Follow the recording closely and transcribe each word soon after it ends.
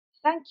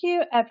Thank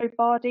you,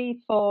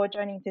 everybody, for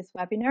joining this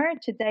webinar.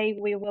 Today,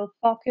 we will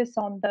focus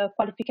on the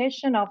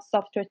qualification of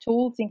software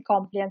tools in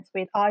compliance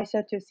with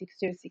ISO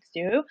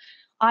 26262.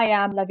 I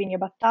am Lavinia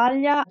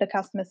Battaglia, the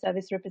customer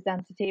service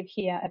representative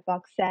here at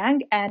BUGSENG,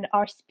 and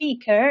our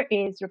speaker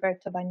is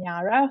Roberto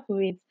Bagnara, who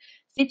is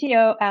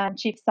CTO and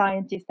Chief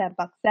Scientist at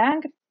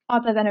BUGSENG,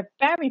 other than a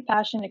very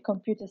passionate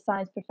computer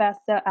science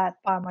professor at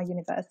Parma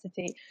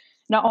University.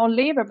 Not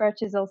only,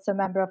 Roberto is also a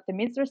member of the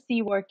MISRA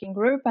C working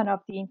group and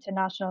of the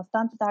International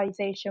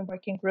Standardization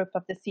Working Group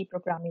of the C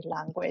programming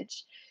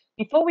language.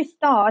 Before we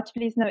start,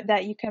 please note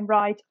that you can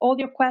write all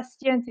your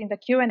questions in the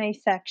Q&A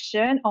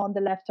section on the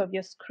left of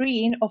your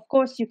screen. Of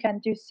course, you can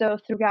do so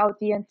throughout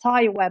the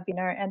entire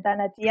webinar, and then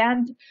at the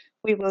end,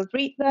 we will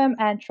read them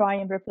and try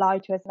and reply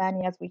to as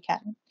many as we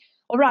can.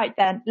 All right,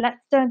 then, let's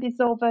turn this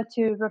over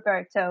to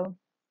Roberto.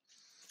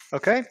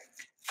 Okay.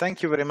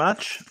 Thank you very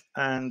much,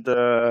 and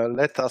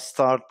let us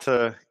start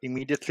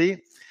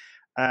immediately,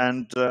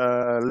 and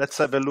let's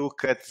have a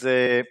look at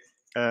the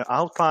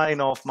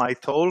outline of my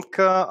talk.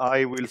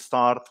 I will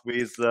start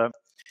with a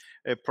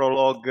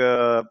prologue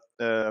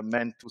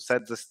meant to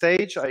set the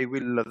stage. I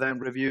will then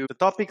review the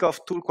topic of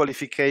tool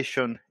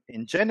qualification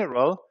in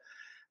general.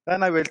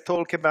 Then I will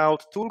talk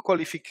about tool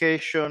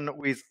qualification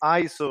with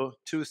ISO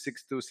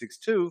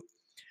 26262.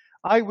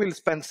 I will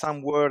spend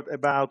some word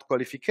about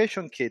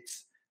qualification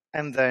kits,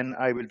 and then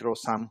I will draw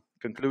some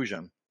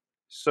conclusion.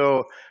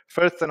 So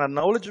first, an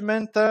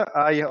acknowledgement.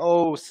 I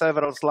owe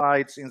several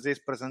slides in this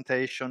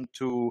presentation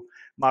to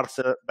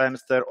Marcel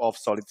Bemster of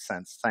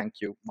SolidSense.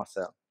 Thank you,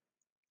 Marcel.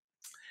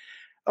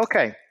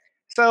 Okay,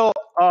 so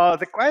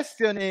the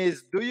question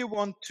is, do you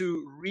want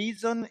to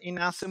reason in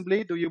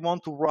assembly? Do you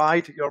want to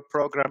write your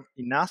program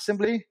in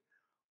assembly?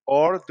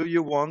 Or do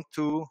you want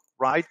to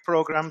write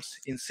programs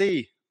in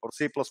C or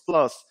C++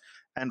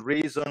 and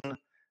reason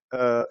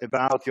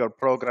about your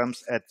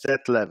programs at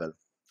that level?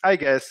 I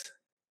guess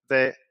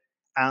the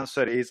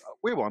answer is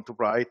we want to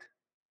write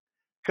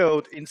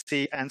code in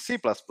C and C++.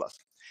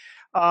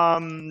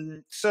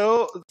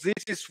 So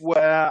this is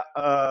where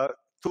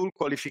tool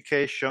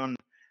qualification,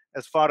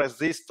 as far as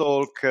this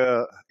talk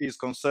is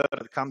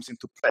concerned, comes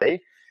into play.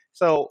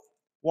 So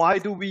why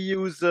do we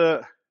use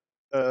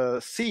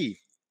C?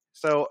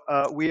 So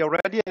we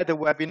already had a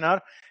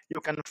webinar.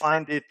 You can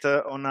find it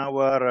on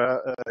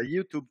our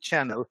YouTube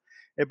channel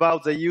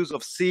about the use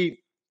of C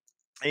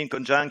in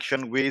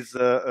conjunction with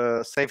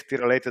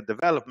safety-related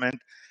development.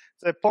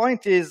 The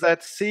point is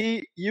that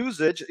C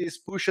usage is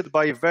pushed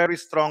by very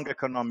strong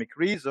economic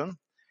reason,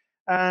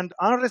 and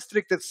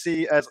unrestricted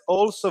C has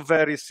also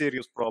very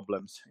serious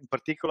problems, in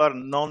particular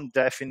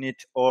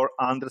non-definite or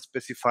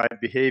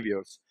underspecified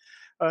behaviors.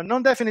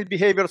 Non-definite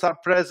behaviors are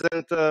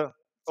present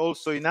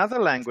also in other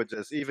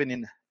languages, even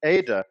in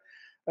Ada.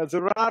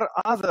 There are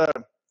other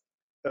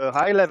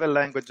high-level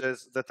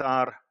languages that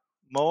are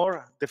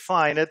more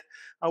defined.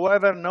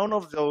 However, none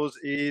of those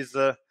is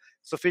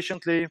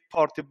sufficiently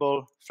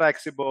portable,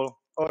 flexible,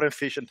 or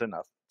efficient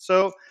enough.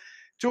 So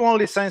two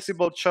only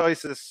sensible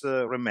choices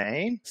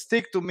remain.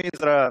 Stick to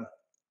MISRA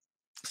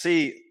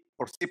C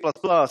or C++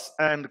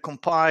 and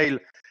compile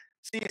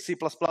C++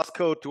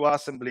 code to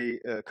assembly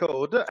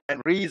code and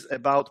reason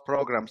about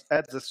programs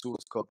at the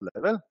source code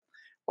level,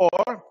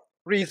 or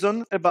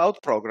reason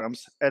about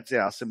programs at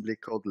the assembly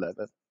code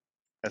level.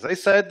 As I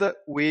said,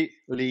 we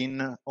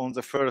lean on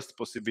the first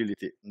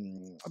possibility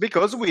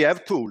because we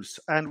have tools,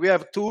 and we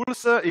have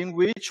tools in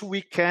which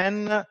we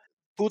can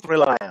put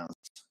reliance.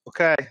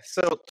 Okay,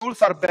 so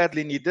tools are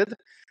badly needed.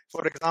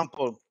 For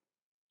example,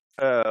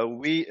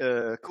 we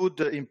could,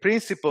 in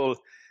principle,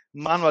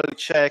 manually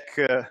check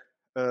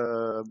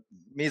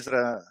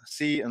MISRA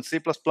C and C++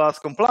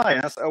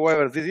 compliance.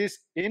 However, this is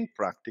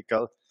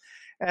impractical.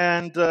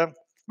 And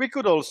we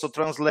could also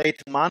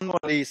translate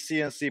manually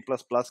C and C++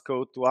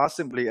 code to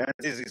assembly, and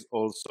this is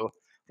also,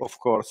 of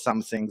course,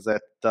 something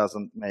that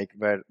doesn't make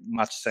very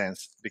much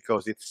sense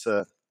because it's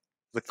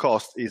the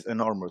cost is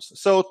enormous.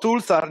 So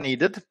tools are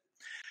needed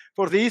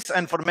for this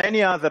and for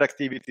many other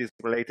activities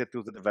related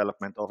to the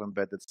development of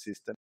embedded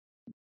systems.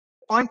 The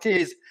point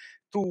is,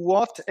 to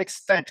what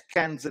extent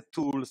can the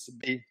tools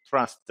be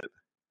trusted?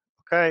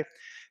 Okay,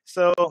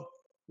 so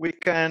we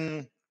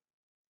can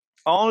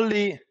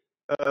only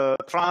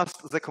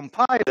trust the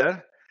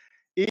compiler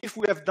if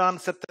we have done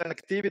certain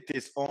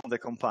activities on the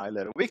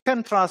compiler. We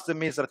can trust the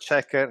MISRA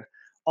checker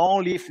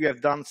only if we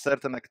have done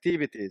certain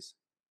activities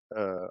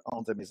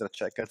on the MISRA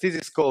checker. This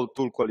is called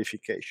tool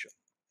qualification.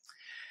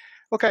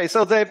 Okay,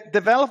 so the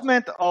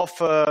development of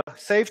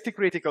safety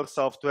critical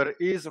software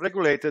is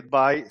regulated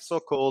by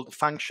so-called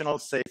functional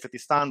safety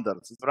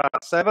standards. There are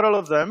several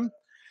of them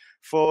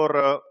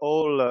for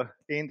all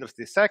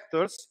industry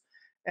sectors.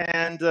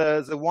 And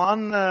the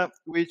one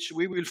which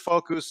we will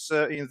focus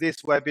in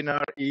this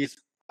webinar is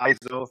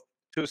ISO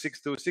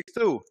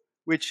 26262,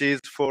 which is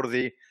for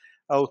the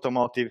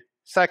automotive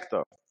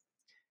sector.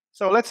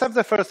 So let's have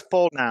the first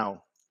poll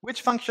now.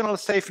 Which functional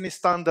safety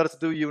standards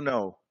do you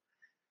know?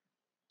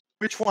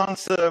 Which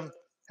ones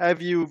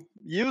have you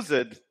used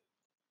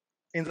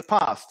in the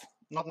past?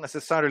 not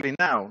necessarily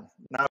now.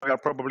 Now we are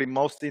probably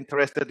most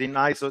interested in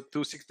ISO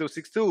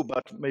 26262,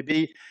 but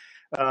maybe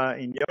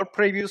in your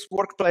previous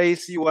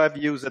workplace, you have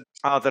used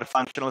other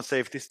functional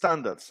safety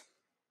standards.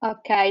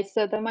 Okay,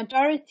 so the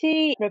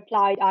majority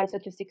replied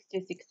ISO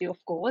 26262, of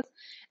course,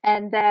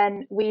 and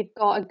then we've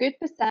got a good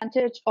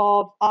percentage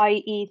of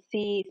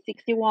IEC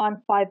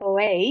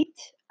 61508,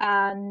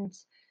 and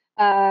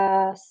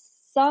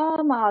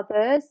some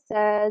others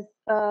says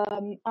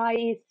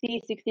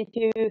IEC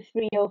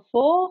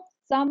 62304,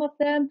 some of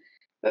them,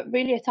 but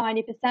really a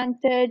tiny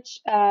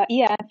percentage,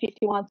 EN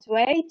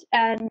 5128,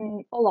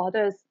 and all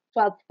others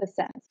 12%.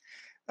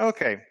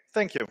 Okay,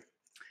 thank you.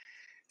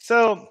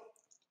 So,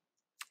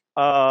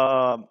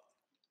 as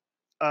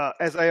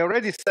I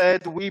already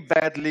said, we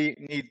badly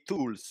need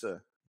tools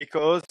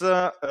because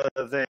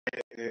the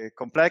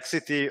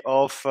complexity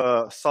of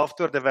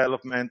software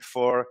development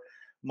for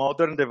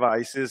modern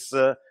devices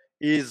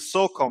is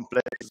so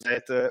complex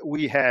that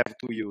we have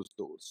to use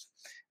tools.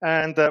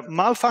 And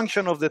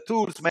malfunction of the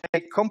tools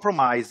may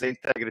compromise the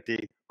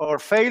integrity or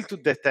fail to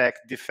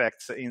detect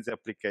defects in the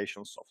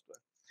application software.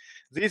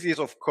 This is,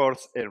 of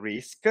course, a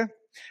risk.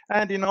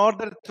 And in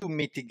order to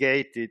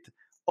mitigate it,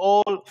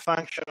 all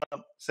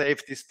functional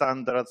safety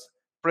standards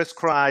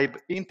prescribe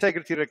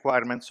integrity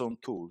requirements on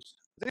tools.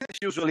 This is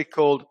usually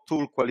called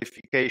tool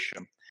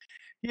qualification.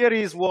 Here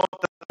is what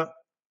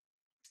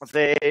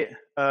the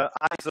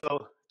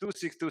ISO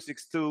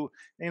 26262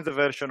 in the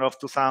version of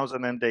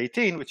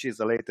 2018, which is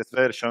the latest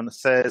version,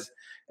 says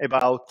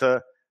about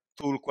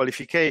tool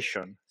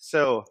qualification.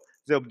 So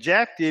the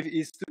objective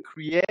is to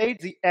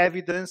create the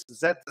evidence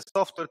that the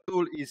software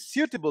tool is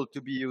suitable to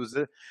be used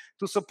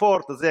to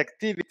support the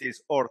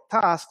activities or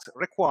tasks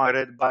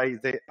required by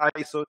the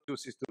ISO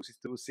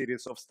 26262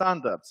 series of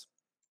standards.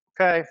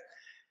 Okay,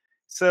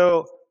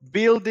 so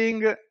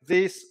building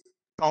this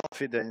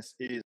confidence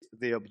is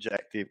the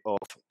objective of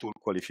tool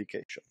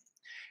qualification.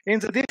 In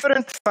the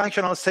different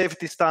functional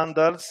safety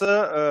standards,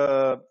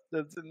 the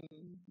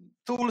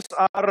tools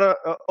are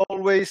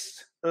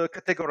always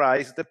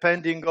categorized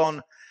depending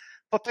on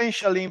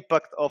potential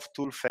impact of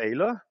tool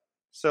failure.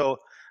 So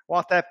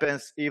what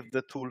happens if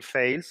the tool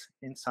fails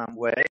in some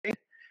way?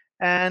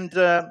 And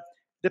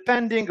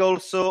depending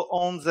also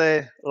on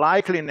the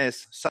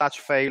likeliness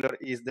such failure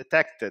is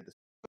detected.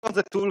 On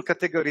the tool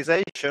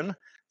categorization,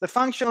 the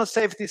functional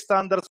safety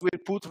standards will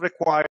put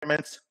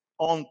requirements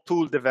on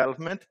tool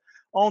development,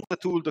 on the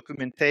tool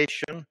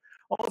documentation,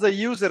 on the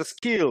user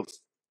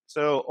skills.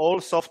 So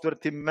all software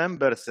team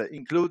members,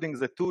 including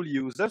the tool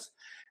users,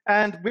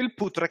 and will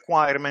put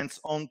requirements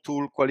on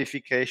tool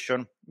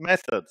qualification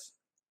methods.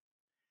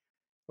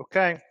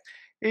 Okay,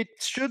 it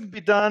should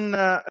be done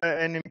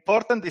an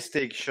important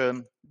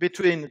distinction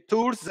between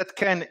tools that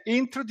can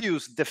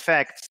introduce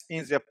defects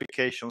in the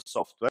application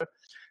software.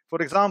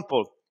 For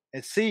example,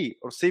 a C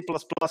or C++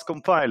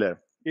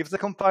 compiler. If the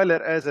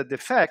compiler has a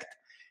defect,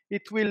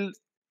 it will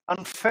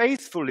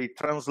unfaithfully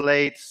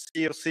translate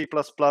C or C++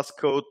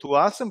 code to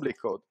assembly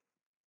code.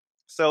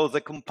 So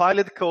the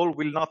compiled code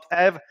will not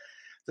have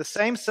the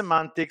same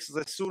semantics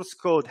the source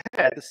code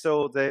had,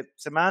 so the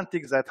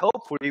semantics that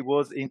hopefully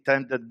was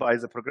intended by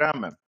the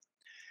programmer.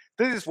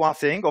 This is one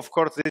thing. Of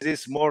course, this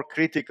is more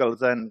critical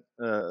than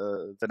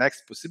the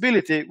next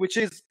possibility, which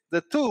is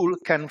the tool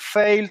can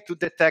fail to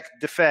detect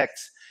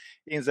defects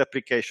in the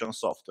application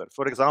software.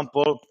 For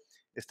example,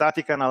 a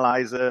static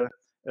analyzer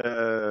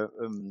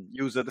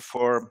used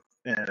for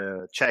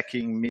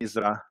checking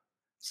MISRA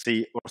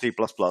C or C++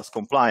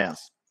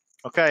 compliance.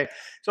 Okay,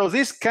 so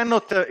this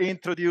cannot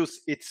introduce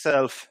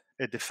itself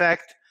a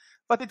defect,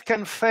 but it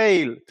can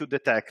fail to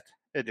detect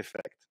a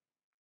defect.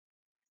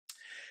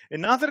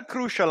 Another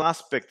crucial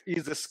aspect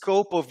is the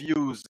scope of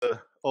use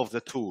of the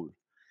tool.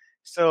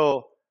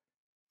 So,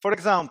 for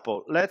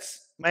example,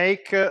 let's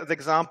make the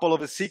example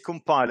of a C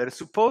compiler.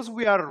 Suppose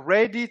we are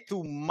ready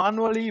to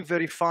manually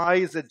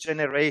verify the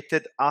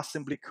generated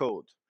assembly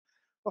code.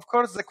 Of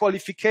course, the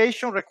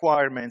qualification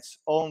requirements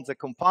on the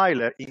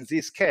compiler, in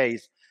this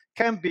case,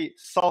 can be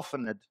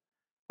softened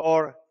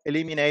or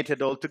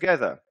eliminated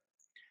altogether.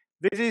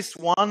 This is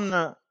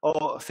one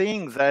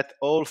thing that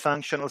all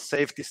functional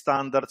safety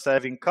standards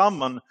have in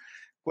common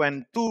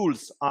when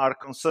tools are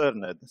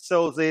concerned.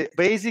 So the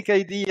basic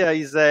idea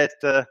is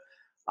that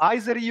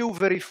either you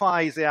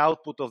verify the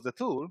output of the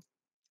tool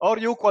or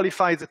you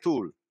qualify the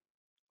tool,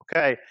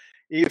 okay,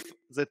 if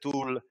the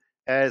tool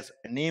has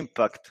an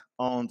impact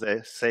on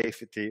the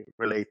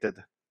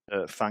safety-related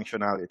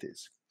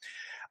functionalities.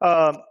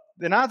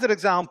 Another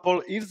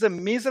example, if the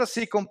MISRA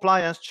C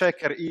compliance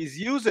checker is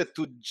used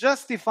to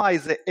justify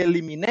the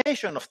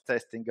elimination of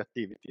testing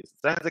activities,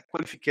 then the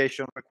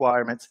qualification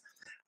requirements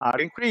are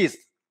increased,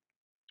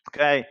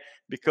 okay?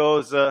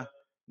 Because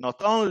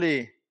not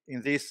only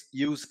in this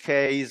use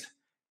case,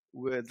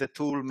 where the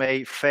tool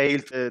may fail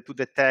to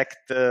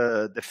detect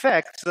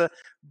defects,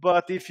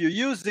 but if you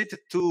use it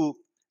to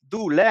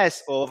do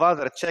less of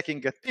other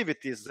checking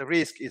activities, the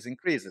risk is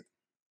increased,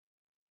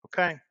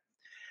 okay?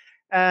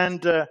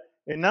 And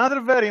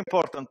Another very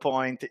important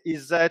point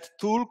is that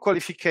tool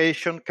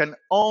qualification can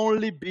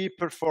only be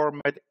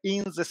performed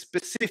in the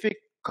specific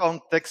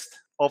context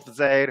of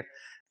their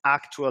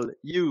actual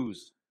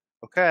use.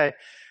 Okay,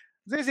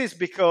 this is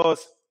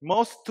because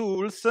most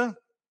tools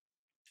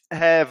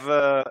have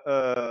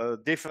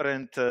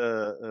different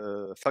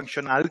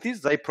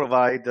functionalities. They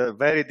provide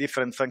very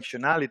different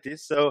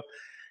functionalities. So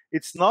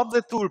it's not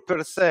the tool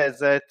per se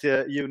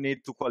that you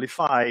need to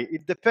qualify.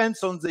 It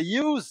depends on the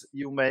use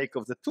you make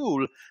of the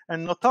tool.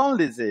 And not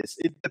only this,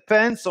 it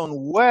depends on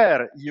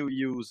where you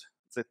use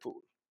the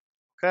tool.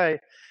 Okay,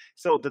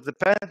 so the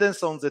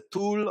dependence on the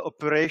tool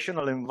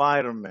operational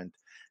environment,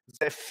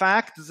 the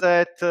fact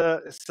that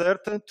a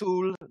certain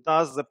tool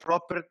does the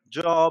proper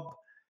job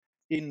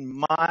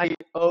in my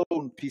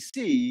own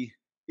PC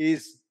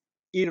is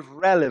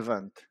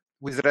irrelevant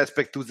with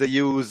respect to the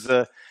use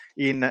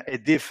in a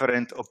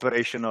different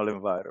operational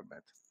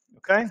environment.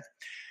 Okay,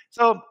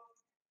 so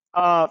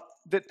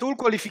the tool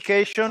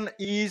qualification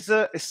is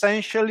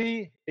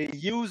essentially a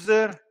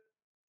user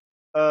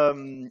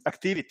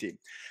activity.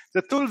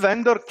 The tool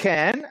vendor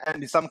can,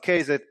 and in some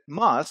cases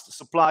must,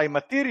 supply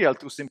material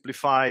to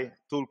simplify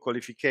tool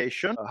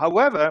qualification.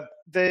 However,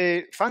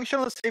 the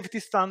functional safety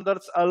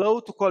standards allow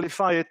to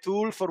qualify a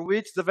tool for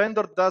which the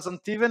vendor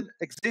doesn't even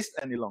exist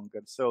any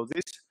longer. So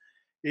this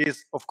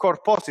is, of course,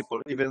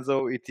 possible, even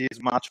though it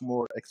is much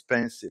more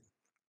expensive.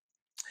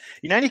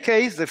 In any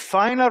case, the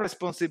final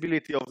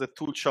responsibility of the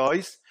tool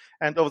choice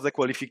and of the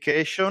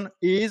qualification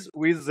is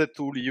with the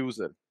tool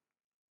user.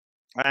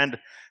 And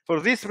for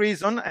this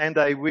reason, and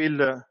I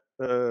will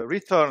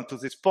return to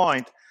this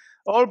point,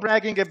 all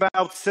bragging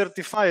about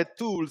certified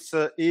tools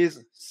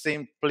is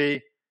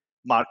simply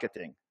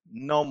marketing,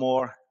 no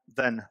more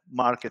than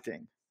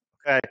marketing.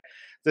 Okay,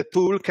 the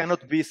tool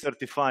cannot be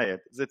certified.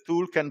 The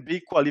tool can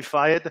be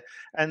qualified,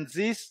 and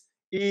this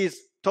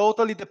is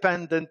totally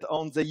dependent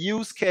on the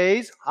use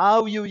case,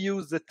 how you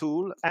use the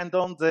tool, and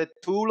on the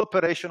tool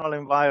operational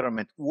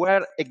environment.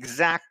 Where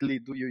exactly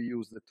do you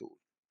use the tool?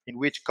 In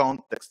which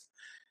context?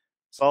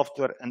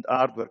 Software and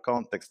hardware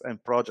context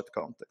and project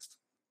context.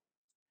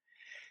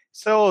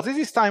 So this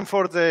is time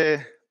for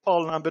the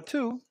poll number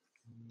 2.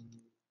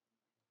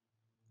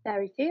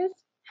 There it is.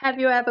 Have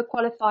you ever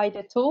qualified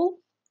a tool?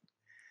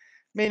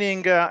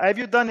 Meaning, have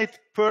you done it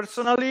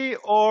personally,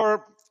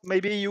 or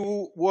maybe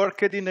you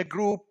worked in a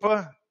group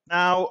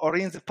now or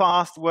in the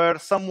past where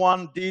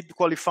someone did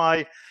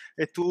qualify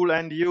a tool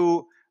and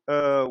you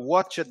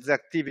watched the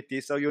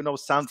activity, so you know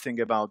something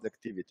about the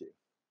activity?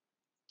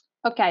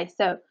 Okay,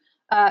 so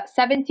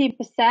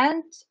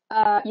 70%,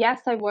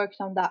 yes, I worked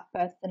on that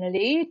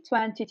personally.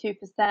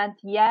 22%,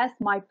 yes,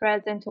 my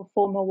present or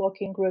former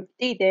working group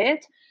did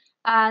it.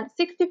 And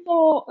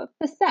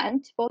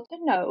 64%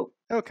 voted no.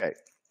 Okay,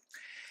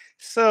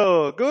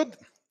 so good.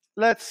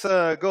 Let's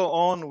go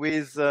on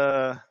with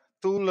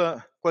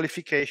tool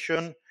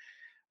qualification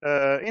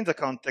in the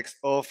context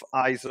of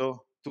ISO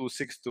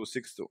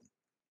 26262.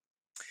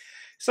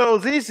 So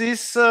this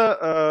is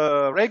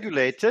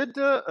regulated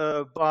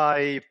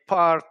by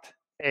part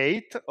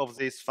 8 of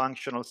this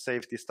functional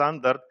safety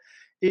standard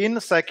in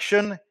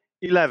section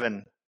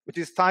 11, which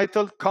is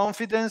titled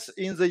Confidence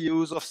in the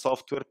Use of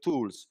Software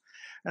Tools.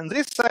 And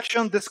this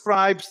section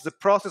describes the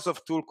process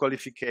of tool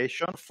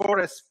qualification for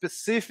a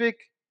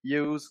specific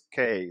use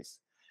case.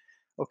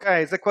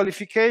 Okay, the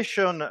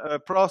qualification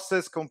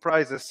process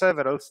comprises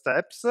several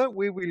steps.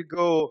 We will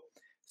go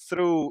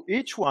through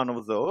each one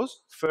of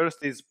those.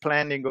 First is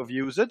planning of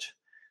usage.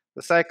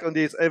 The second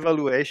is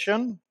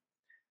evaluation.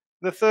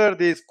 The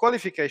third is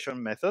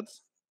qualification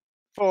methods.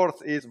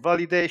 Fourth is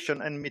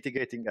validation and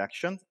mitigating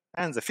actions.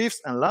 And the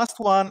fifth and last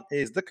one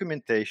is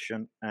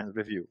documentation and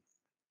review.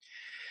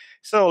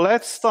 So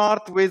let's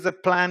start with the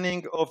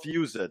planning of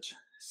usage.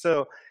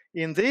 So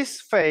in this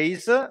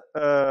phase,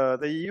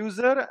 the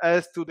user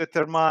has to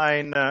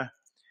determine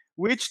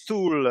which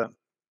tool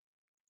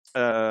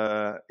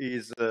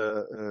is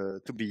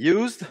to be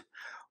used,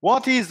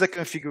 what is the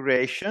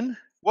configuration,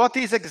 what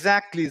is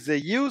exactly the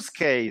use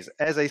case.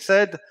 As I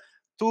said,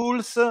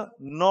 tools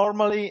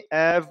normally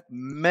have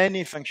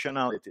many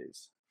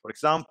functionalities. For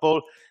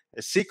example,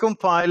 a C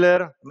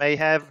compiler may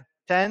have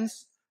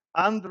tens,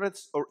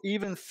 hundreds, or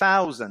even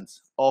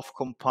thousands of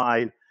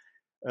command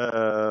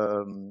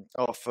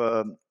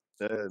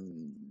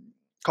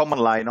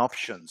line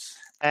options.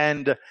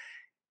 And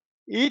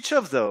each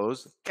of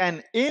those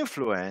can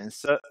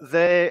influence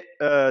the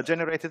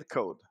generated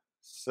code.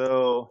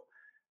 So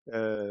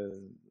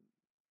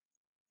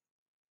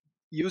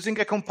using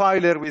a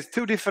compiler with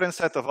two different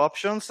sets of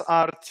options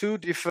are two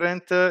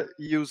different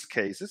use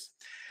cases.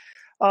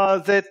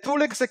 The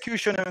tool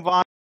execution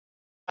environment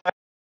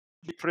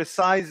be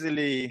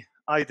precisely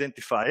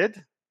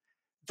identified.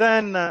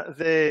 Then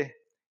the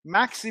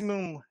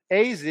maximum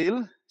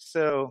ASIL,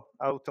 so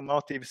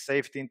automotive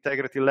safety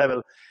integrity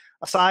level,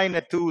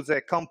 assigned to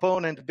the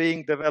component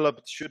being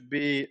developed should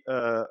be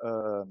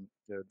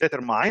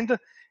determined.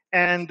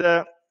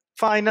 And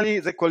finally,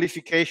 the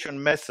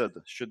qualification method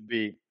should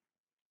be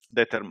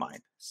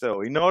determined.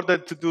 So in order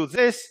to do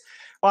this,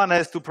 One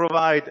has to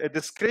provide a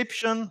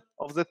description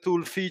of the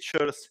tool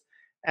features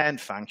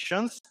and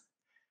functions.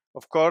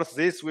 Of course,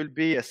 this will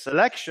be a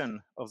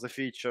selection of the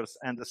features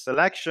and a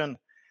selection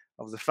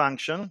of the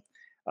function.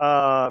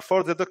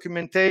 For the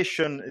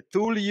documentation, a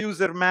tool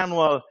user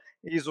manual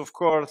is, of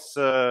course,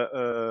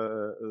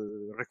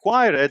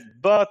 required,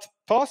 but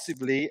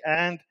possibly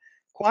and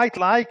quite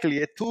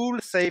likely a tool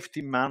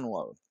safety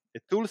manual. A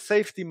tool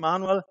safety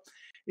manual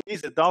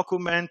is a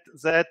document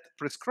that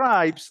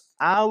prescribes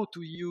how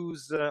to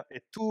use a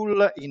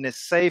tool in a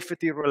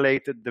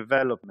safety-related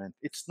development.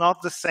 It's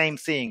not the same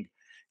thing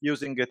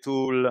using a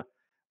tool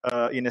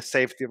in a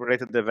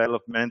safety-related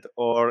development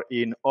or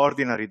in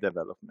ordinary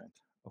development.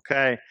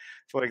 Okay,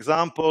 for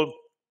example,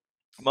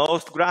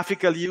 most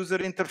graphical user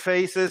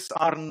interfaces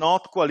are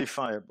not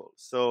qualifiable.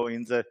 So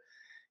in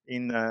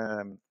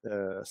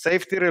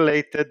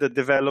safety-related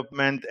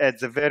development, at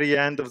the very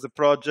end of the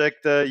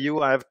project,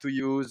 you have to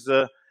use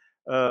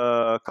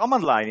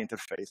command line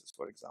interfaces,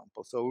 for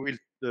example. So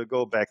we'll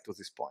go back to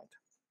this point.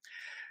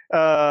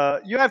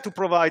 You have to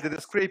provide a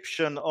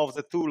description of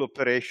the tool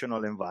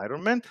operational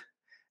environment,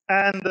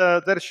 and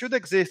there should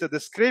exist a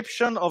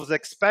description of the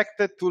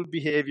expected tool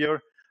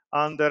behavior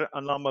under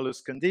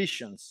anomalous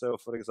conditions. So,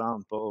 for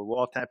example,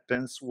 what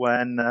happens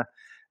when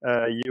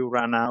you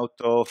run out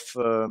of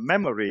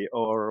memory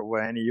or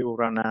when you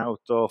run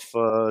out of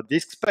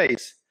disk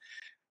space.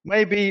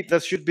 Maybe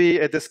there should be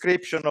a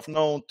description of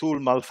known tool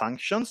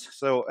malfunctions.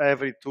 So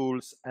every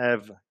tools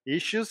have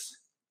issues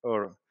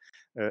or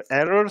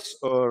errors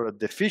or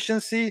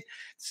deficiency.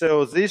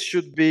 So this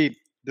should be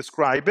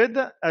described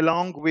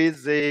along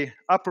with the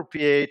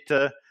appropriate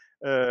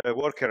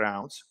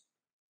workarounds.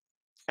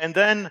 And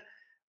then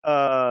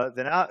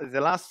the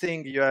last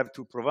thing you have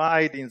to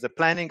provide in the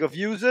planning of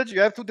usage,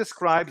 you have to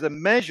describe the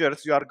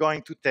measures you are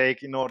going to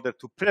take in order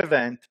to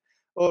prevent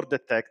or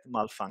detect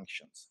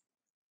malfunctions.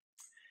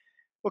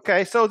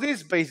 Okay, so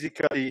this is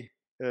basically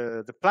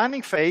the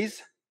planning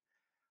phase,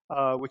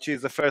 which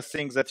is the first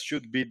thing that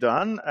should be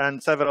done,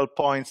 and several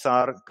points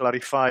are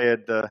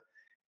clarified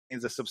in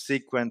the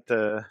subsequent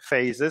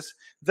phases.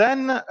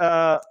 Then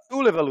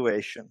tool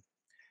evaluation.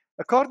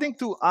 According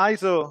to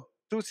ISO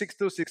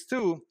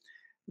 26262,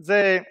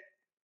 the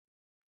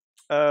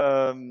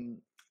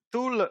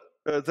tool,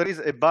 there is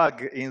a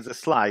bug in the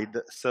slide.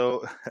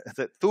 So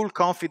the tool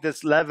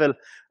confidence level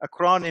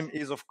acronym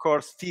is, of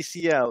course,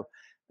 TCL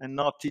and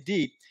not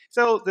TD.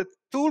 So the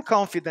tool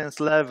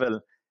confidence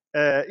level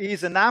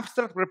is an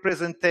abstract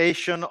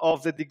representation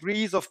of the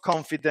degrees of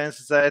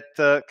confidence that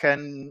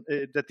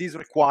that is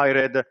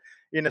required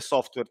in a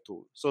software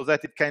tool, so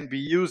that it can be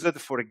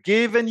used for a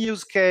given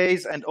use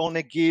case and on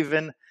a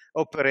given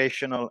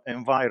operational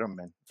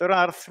environment. There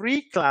are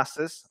three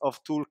classes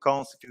of tool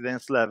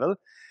confidence level.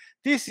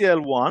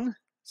 TCL1,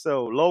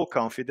 so low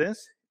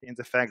confidence in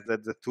the fact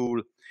that the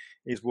tool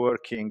is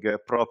working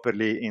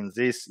properly in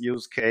this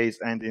use case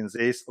and in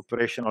this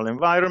operational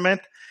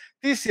environment.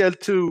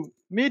 TCL2,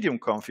 medium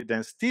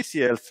confidence.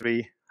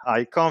 TCL3,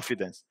 high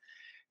confidence.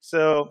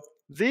 So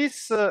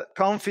this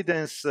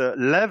confidence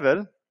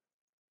level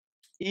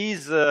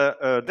is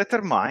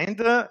determined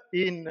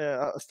in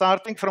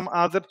starting from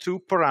other two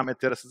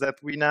parameters that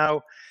we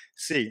now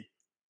see.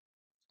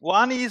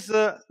 One is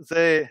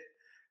the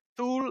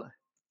tool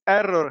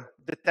error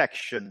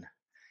detection,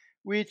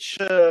 which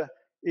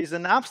is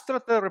an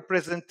abstract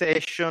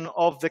representation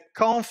of the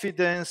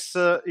confidence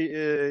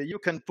you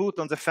can put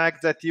on the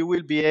fact that you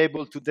will be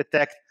able to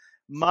detect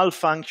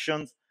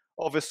malfunctions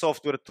of a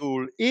software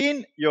tool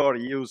in your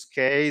use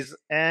case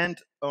and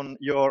on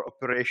your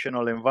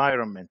operational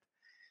environment.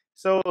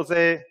 So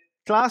the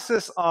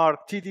classes are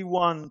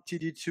TD1,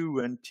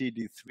 TD2, and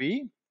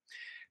TD3.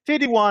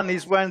 TD1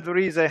 is when there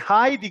is a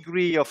high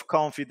degree of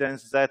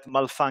confidence that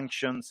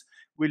malfunctions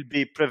will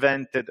be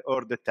prevented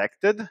or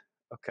detected.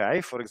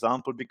 Okay, for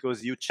example,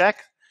 because you check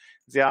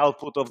the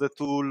output of the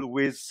tool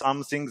with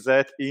something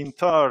that in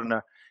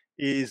turn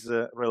is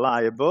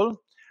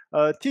reliable.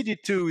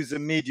 TD2 is a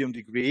medium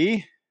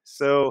degree,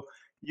 so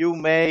you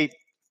may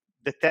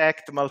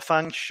detect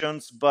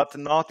malfunctions, but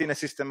not in a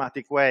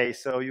systematic way.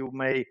 So you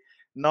may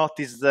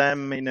notice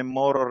them in a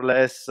more or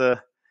less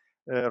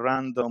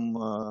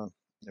random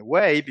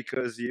way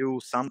because you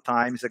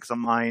sometimes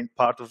examine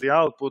part of the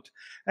output.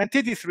 And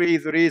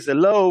TD3, there is a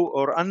low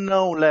or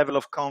unknown level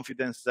of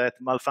confidence that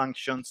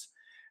malfunctions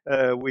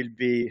will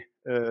be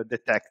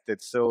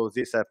detected. So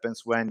this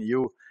happens when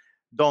you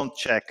don't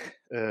check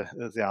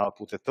the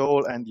output at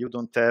all and you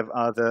don't have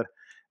other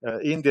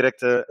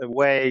indirect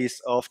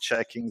ways of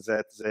checking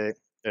that the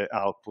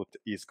output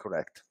is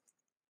correct.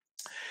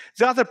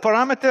 The other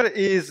parameter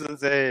is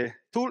the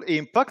tool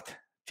impact,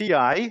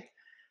 TI.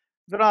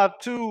 There are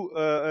two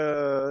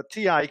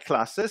TI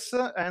classes,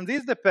 and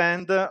these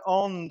depend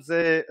on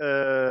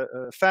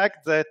the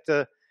fact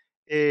that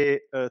a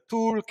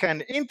tool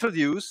can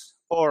introduce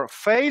or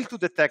fail to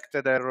detect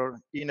an error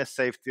in a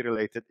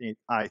safety-related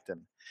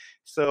item.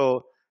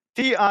 So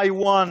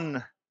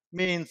TI1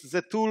 means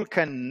the tool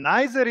can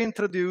neither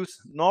introduce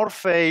nor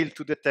fail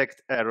to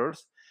detect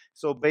errors.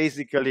 So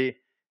basically,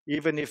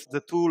 even if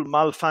the tool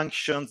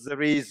malfunctions,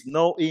 there is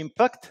no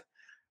impact.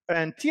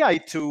 And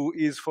TI2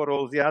 is for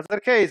all the other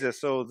cases,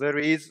 so there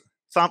is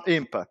some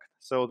impact.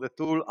 So the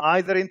tool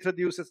either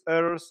introduces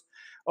errors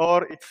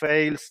or it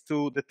fails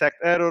to detect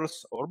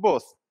errors or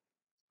both.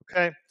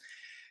 Okay,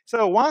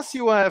 so once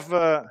you have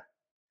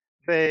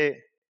the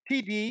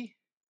TD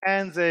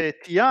and the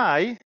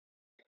TI,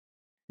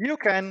 you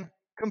can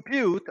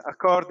compute,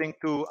 according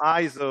to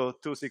ISO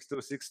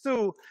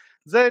 26262,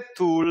 the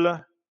tool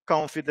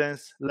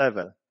confidence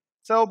level.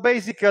 So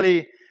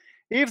basically,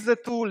 if the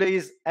tool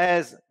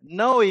has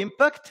no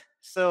impact,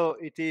 so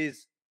it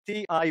is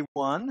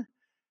TI1,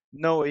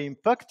 no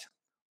impact,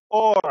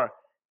 or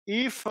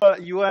if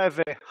you have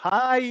a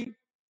high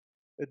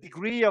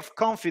degree of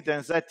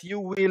confidence that you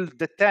will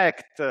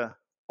detect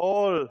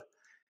all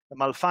the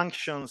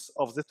malfunctions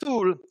of the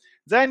tool,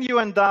 then you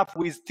end up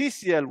with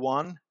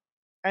TCL1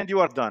 and you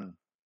are done.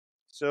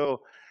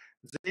 So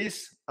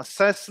this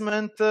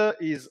assessment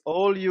is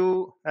all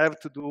you have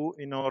to do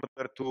in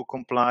order to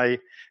comply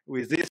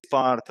with this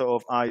part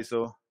of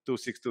ISO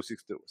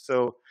 26262.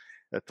 So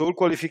tool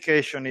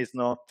qualification is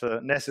not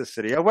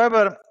necessary.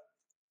 However,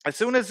 as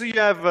soon as you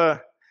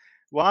have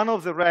one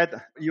of the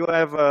red, you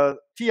have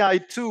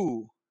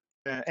TI2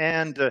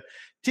 and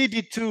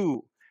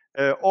TD2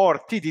 or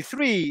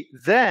TD3,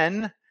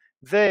 then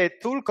the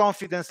tool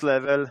confidence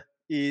level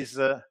is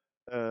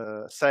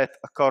set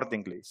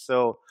accordingly.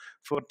 So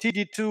for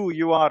TD2,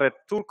 you are at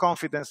tool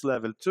confidence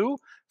level 2.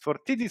 For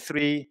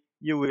TD3,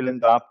 you will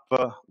end up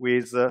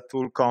with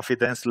tool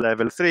confidence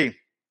level 3.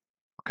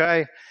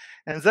 Okay,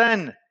 and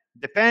then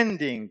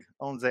depending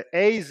on the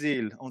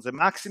ASIL, on the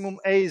maximum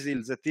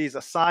ASIL that is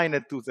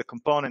assigned to the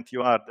component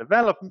you are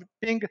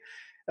developing,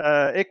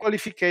 a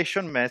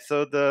qualification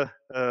method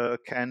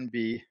can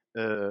be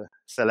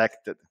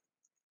selected.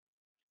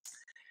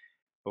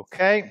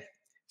 Okay,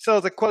 so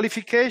the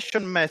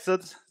qualification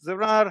methods,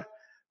 there are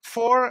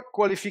 4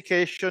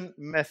 qualification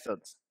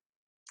methods.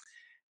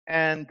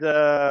 And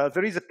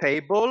there is a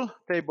table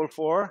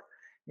 4,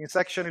 in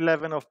section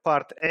 11 of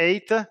part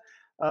 8.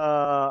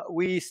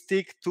 We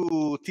stick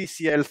to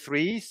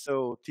TCL3.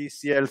 So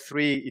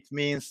TCL3, it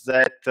means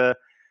that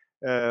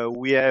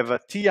we have a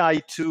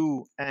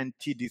TI2 and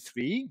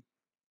TD3.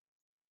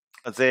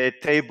 The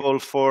table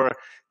for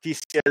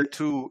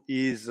TCL2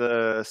 is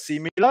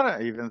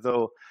similar, even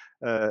though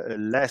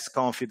less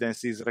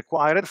confidence is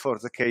required for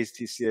the case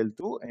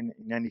TCL2. And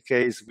in any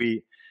case,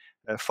 we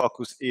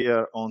focus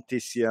here on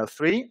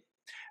TCL3.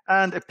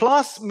 And a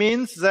plus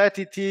means that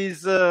it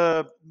is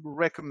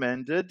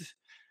recommended.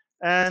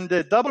 And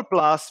a double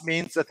plus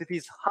means that it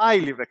is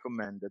highly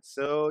recommended.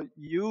 So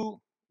you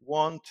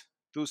want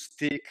to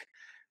stick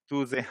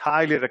to the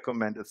highly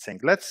recommended thing.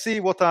 Let's see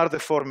what are the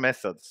 4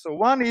 methods. So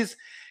one is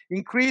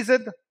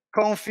increased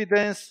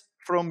confidence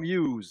from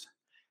use.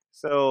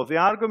 So the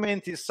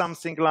argument is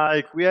something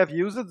like, we have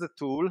used the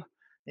tool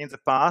in the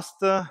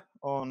past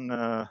on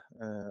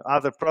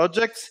other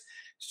projects,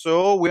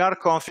 so we are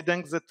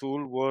confident the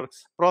tool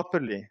works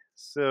properly.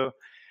 So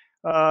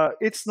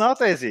it's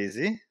not as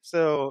easy.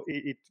 So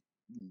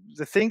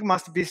the thing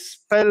must be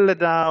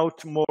spelled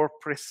out more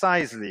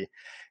precisely.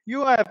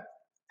 You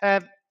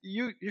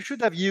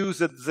should have used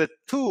the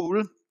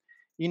tool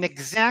in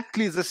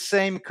exactly the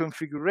same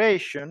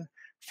configuration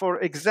for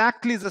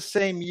exactly the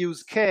same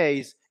use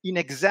case in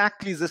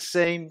exactly the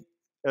same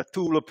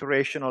tool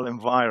operational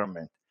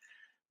environment.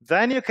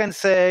 Then you can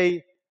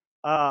say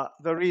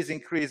there is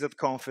increased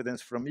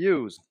confidence from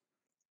use.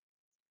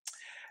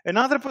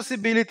 Another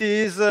possibility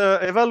is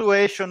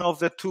evaluation of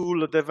the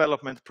tool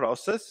development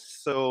process.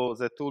 So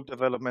the tool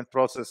development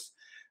process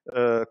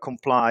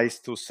complies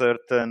to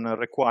certain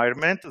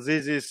requirements.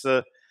 This is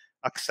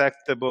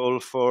acceptable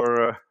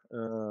for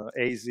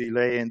ASIL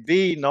A and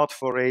B, not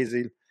for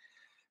ASIL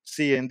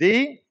C and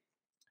D.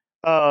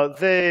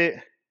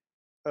 The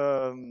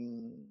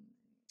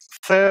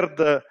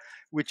third,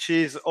 which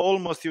is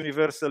almost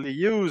universally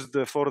used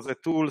for the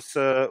tools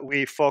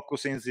we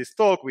focus in this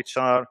talk, which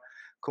are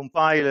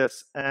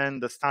compilers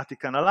and the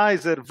static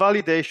analyzer,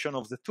 validation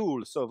of the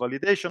tool. So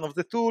validation of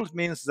the tools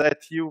means that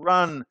you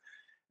run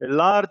a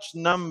large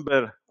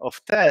number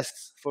of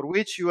tests for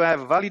which you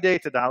have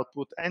validated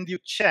output and you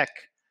check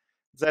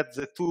that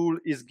the tool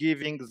is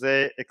giving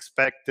the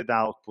expected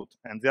output.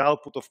 And the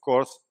output, of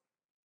course,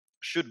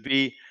 should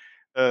be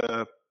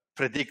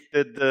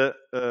predicted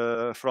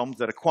from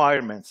the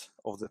requirements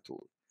of the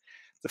tool.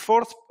 The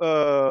fourth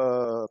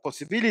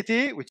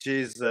possibility, which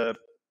is,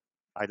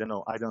 I don't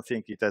know, I don't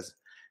think it has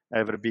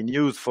ever been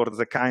used for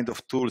the kind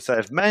of tools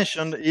I've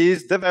mentioned,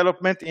 is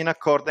development in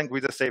accordance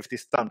with the safety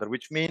standard,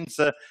 which means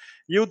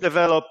you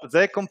develop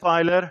the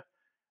compiler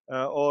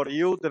or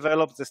you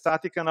develop the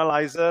static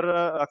analyzer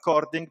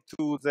according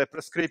to the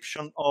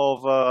prescription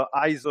of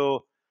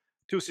ISO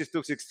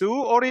 26262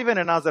 or even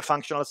another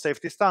functional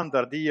safety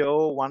standard,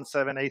 DO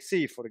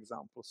 178C, for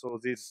example. So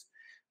this,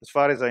 as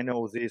far as I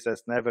know, this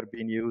has never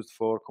been used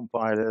for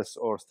compilers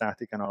or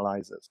static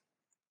analyzers.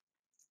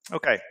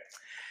 Okay.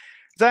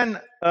 Then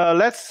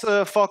let's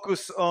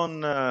focus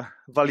on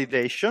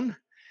validation.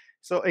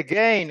 So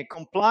again,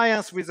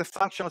 compliance with the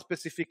functional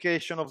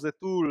specification of the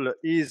tool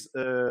is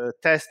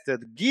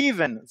tested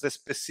given the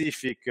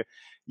specific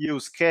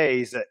use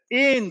case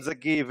in the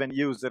given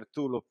user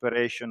tool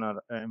operational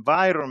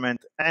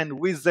environment and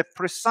with the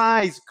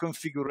precise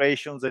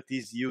configuration that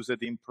is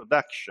used in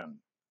production.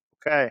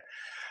 Okay.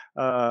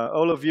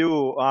 All of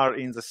you are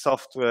in the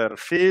software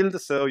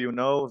field, so you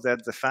know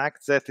that the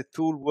fact that a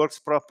tool works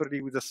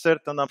properly with a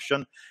certain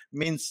option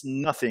means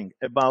nothing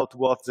about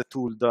what the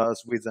tool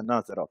does with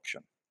another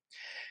option.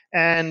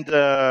 And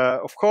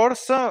of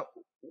course,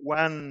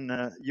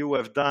 when you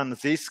have done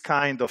this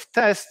kind of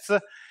tests,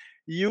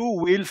 you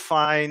will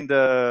find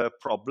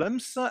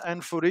problems,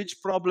 and for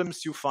each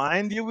problems you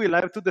find, you will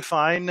have to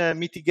define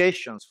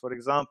mitigations. For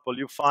example,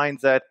 you find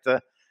that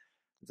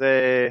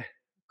the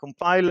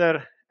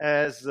compiler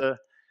has a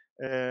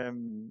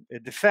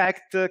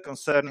defect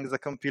concerning the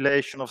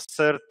compilation of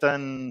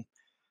certain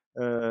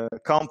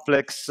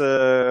complex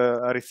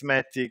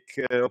arithmetic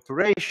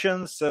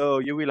operations, so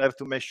you will have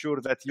to make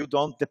sure that you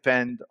don't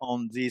depend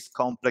on these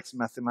complex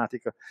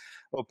mathematical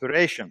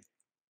operation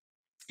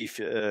if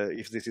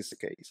this is the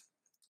case.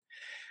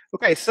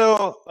 Okay,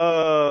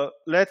 so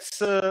let's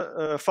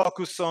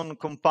focus on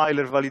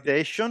compiler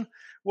validation.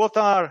 What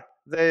are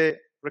the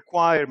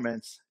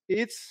requirements?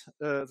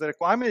 The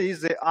requirement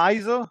is the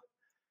ISO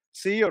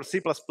C or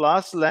C++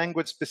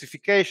 language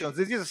specifications.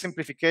 This is a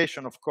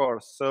simplification, of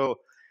course. So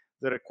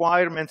the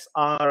requirements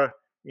are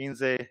in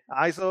the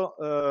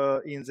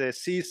ISO, in the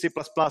C, C++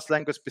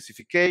 language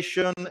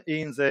specification,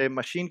 in the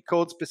machine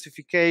code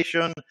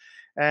specification,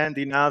 and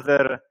in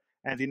other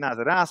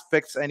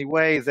aspects.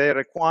 Anyway, the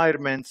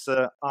requirements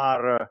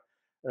are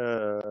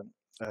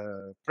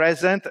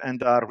present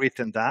and are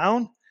written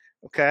down.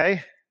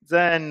 Okay,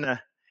 then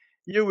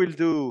you will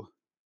do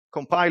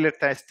compiler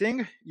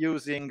testing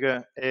using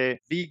a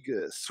big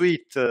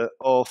suite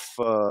of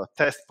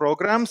test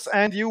programs,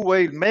 and you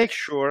will make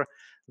sure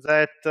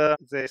that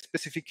the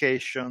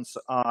specifications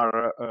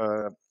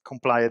are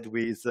complied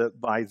with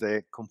by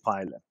the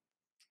compiler.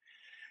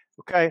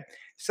 Okay,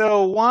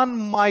 so one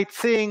might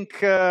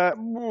think,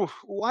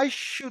 why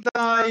should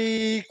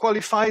I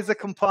qualify the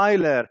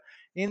compiler?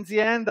 In the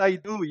end, I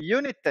do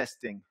unit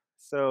testing.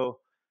 So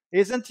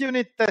isn't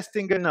unit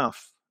testing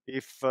enough?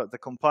 If the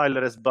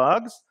compiler has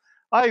bugs,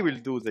 I will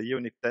do the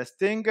unit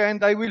testing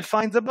and I will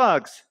find the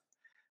bugs.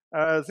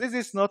 This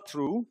is not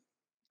true,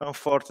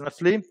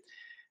 unfortunately,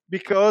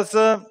 because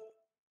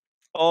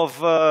of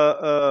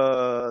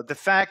the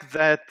fact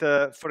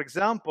that, for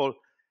example,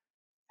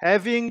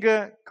 having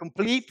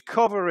complete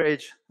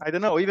coverage, I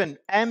don't know, even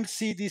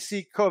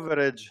MCDC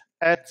coverage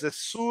at the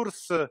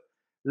source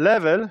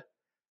level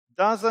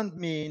doesn't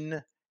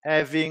mean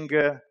having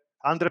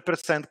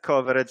 100%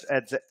 coverage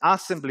at the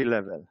assembly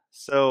level.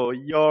 So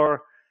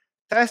your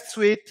test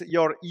suite,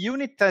 your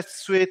unit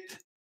test suite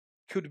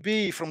could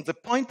be, from the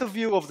point of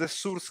view of the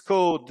source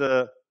code,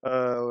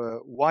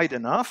 wide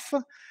enough,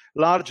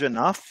 large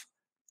enough.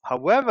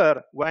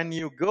 However, when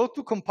you go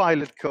to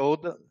compiled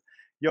code,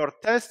 your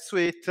test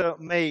suite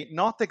may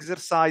not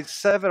exercise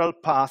several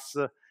paths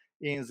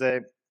in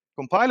the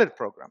compiled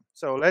program.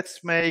 So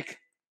let's make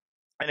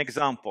an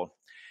example.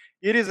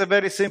 It is a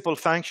very simple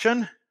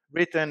function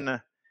written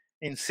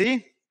in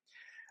C,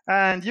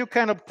 and you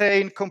can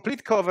obtain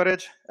complete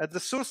coverage at the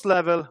source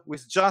level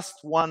with just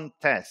one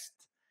test.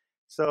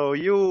 So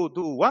you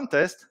do one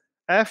test,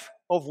 f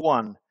of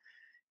 1.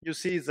 You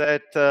see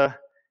that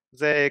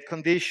the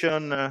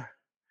condition,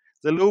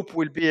 the loop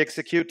will be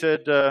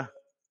executed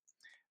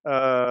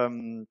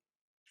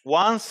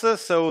once,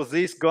 so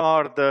this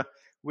guard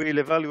will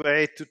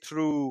evaluate to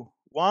true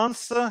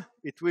once,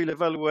 it will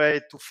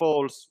evaluate to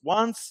false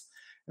once,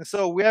 and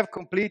so we have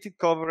completely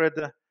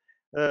covered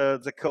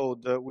the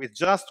code with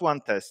just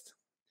one test.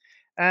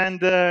 And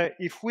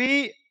if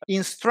we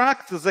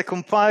instruct the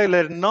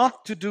compiler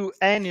not to do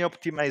any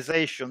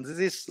optimization, this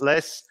is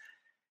less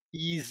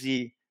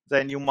easy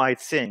than you might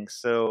think.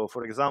 So,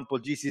 for example,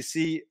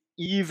 GCC,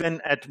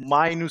 even at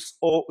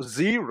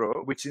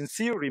 -0, which in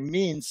theory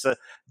means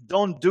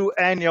don't do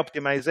any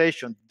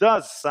optimization,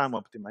 does some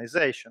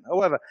optimization.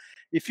 However,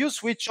 if you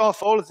switch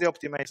off all the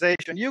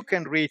optimization, you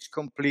can reach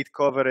complete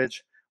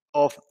coverage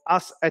of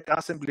us at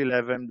assembly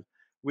level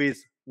with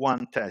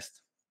one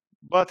test.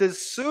 But as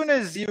soon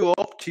as you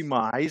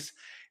optimize,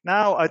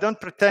 now I don't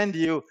pretend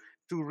you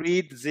to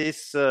read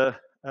this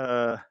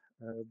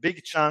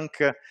big chunk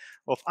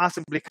of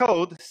assembly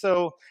code.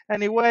 So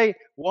anyway,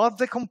 what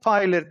the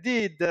compiler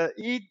did,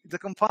 the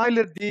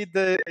compiler did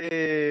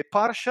a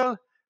partial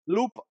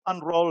loop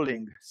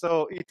unrolling.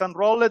 So it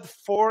unrolled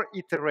 4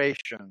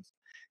 iterations.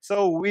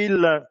 So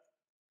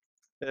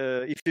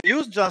if you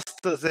use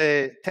just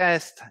the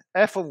test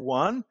f of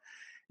 1,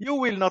 you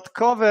will not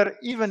cover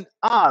even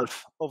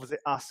half of the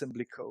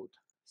assembly code.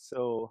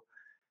 So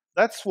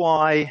that's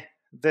why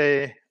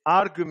the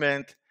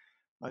argument,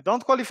 I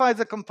don't qualify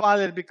the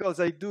compiler because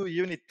I do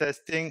unit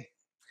testing,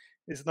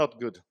 is not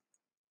good.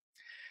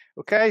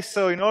 Okay,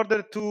 so in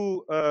order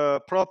to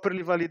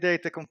properly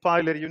validate a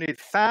compiler, you need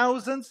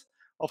thousands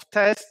of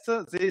tests.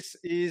 This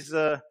is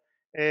a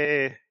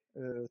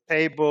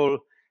table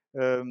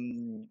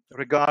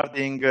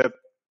regarding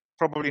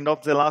probably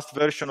not the last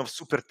version of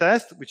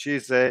Supertest, which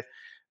is a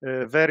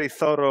very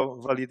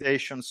thorough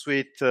validation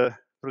suite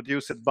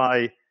produced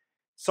by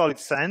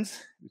SolidSense,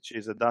 which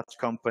is a Dutch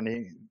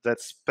company that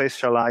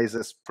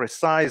specializes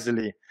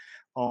precisely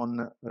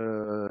on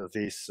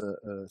these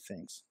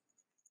things.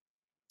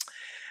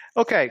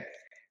 Okay,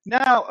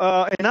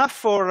 now enough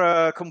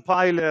for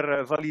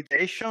compiler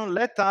validation.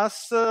 Let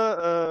us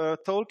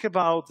talk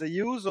about the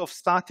use of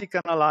static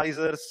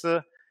analyzers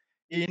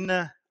in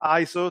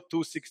ISO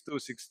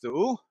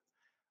 26262.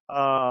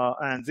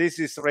 And this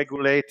is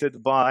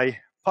regulated by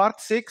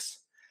Part 6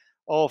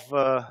 of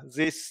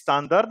this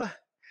standard.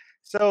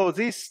 So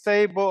this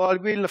table, I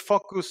will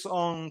focus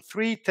on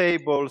 3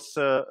 tables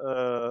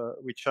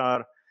which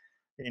are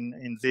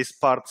in this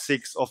Part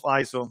 6 of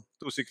ISO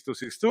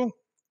 26262.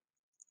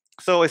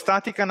 So a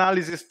static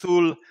analysis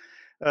tool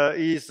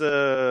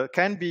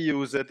can be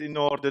used in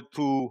order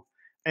to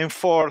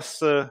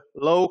enforce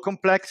low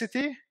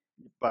complexity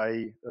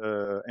by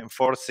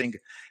enforcing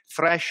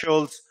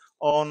thresholds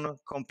on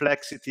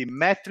complexity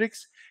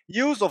metrics.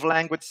 Use of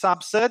language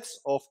subsets,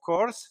 of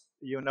course.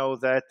 You know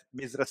that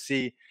MISRA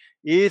C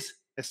is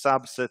a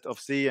subset of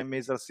C, and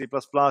MISRA C++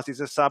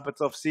 is a subset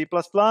of C++.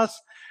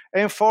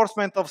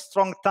 Enforcement of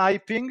strong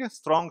typing.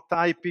 Strong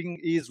typing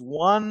is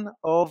one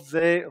of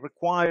the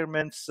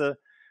requirements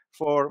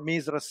for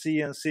MISRA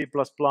C and C++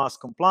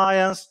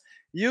 compliance.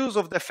 Use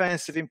of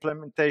defensive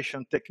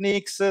implementation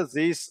techniques.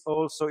 This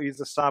also is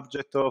the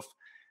subject of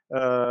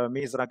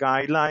MISRA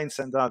guidelines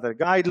and other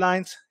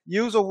guidelines.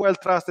 Use of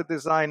well-trusted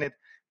design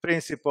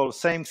principles,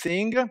 same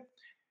thing.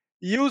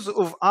 Use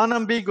of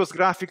unambiguous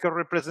graphical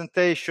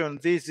representation.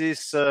 This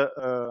is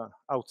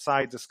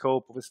outside the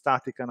scope of a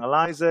static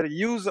analyzer.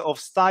 Use of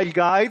style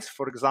guides,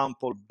 for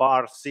example,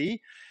 bar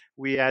C.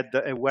 We had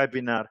a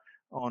webinar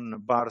on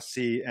bar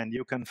C, and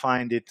you can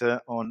find it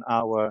on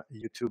our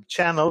YouTube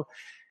channel.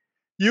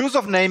 Use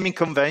of naming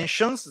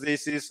conventions.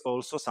 This is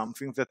also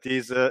something that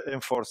is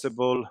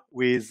enforceable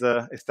with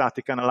a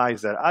static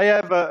analyzer. I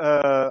have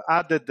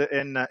added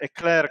an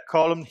eclair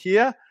column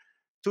here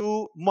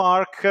to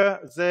mark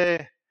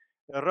the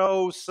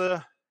rows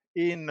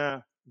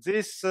in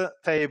this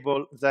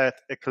table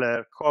that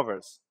eclair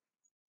covers.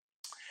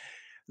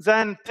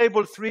 Then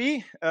table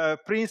 3,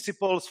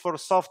 principles for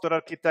software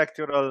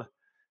architectural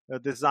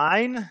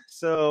design.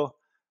 So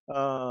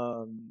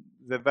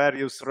the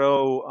various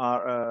rows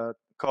are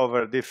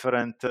cover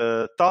different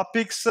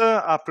topics,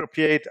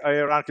 appropriate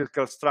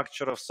hierarchical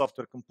structure of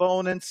software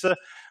components,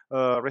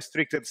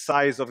 restricted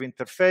size of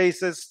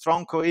interfaces,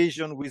 strong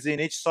cohesion within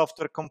each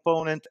software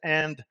component,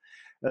 and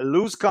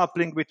loose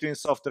coupling between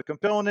software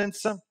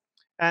components,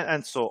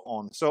 and so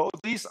on. So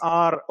these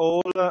are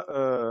all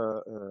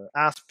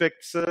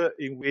aspects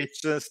in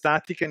which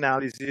static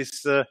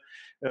analysis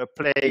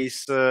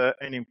plays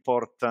an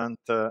important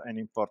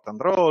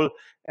role,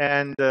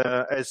 and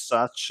as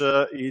such,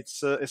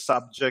 it's a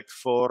subject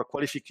for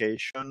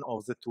qualification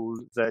of the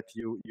tool that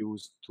you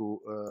use to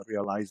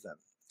realize them.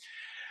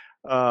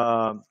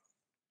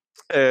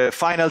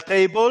 Final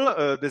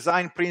table,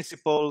 design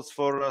principles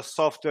for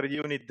software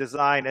unit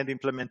design and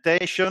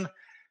implementation.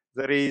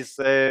 There is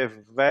a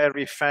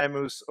very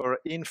famous or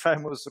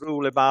infamous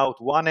rule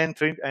about one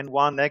entry and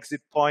one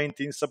exit point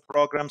in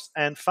subprograms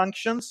and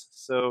functions.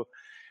 So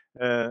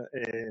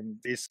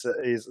this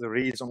is the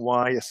reason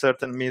why a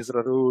certain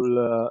MISRA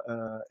rule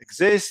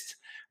exists.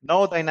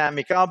 No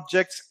dynamic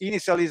objects,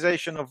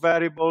 initialization of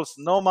variables,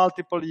 no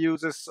multiple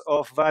uses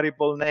of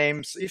variable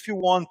names. If you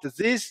want,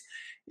 this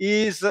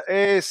is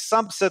a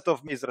subset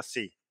of MISRA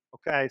C.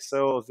 Okay,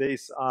 so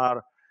these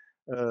are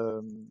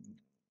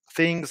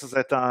things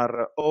that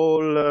are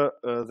all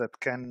that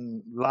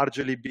can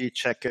largely be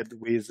checked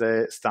with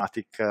a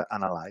static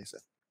analyzer.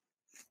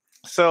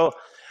 So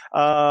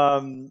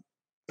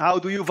how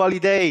do you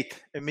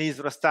validate a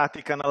MISRA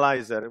static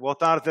analyzer?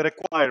 What are the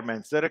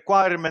requirements? The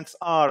requirements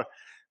are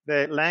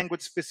the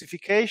language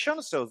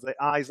specification, so the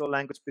ISO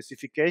language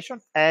specification,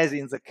 as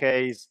in the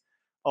case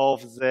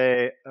of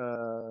the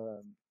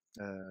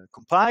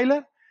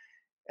compiler.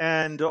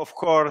 And of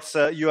course,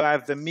 you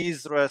have the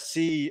MISRA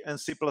C and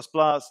C++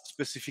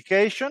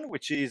 specification,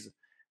 which is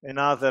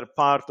another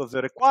part of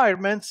the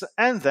requirements.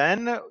 And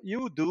then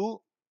you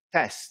do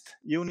test.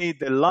 You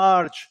need a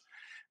large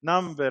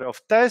number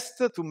of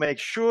tests to make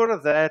sure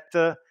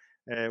that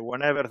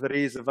whenever there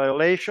is a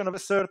violation of a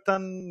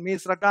certain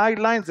MISRA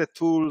guideline, the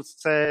tool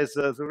says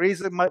there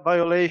is a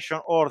violation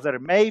or there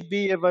may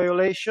be a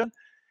violation,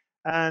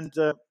 and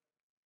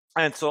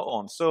so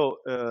on. So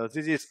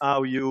this is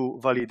how you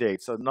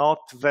validate. So not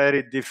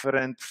very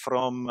different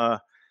from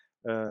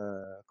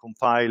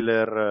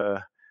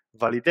compiler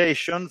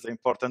validation. The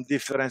important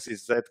difference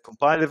is that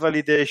compiler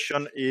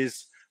validation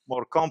is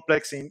more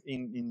complex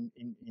in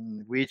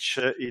which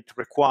it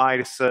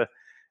requires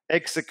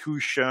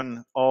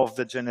execution of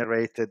the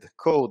generated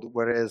code,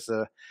 whereas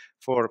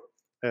for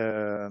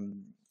a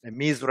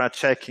MISRA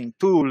checking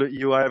tool,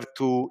 you have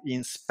to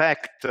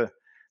inspect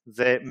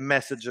the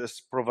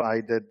messages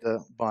provided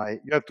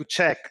you have to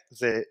check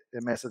the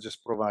messages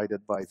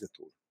provided by the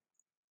tool.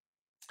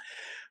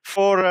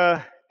 For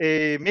a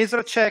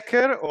MISRA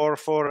checker or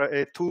for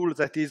a tool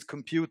that is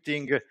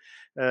computing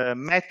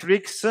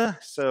metrics,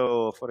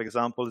 so for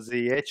example,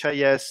 the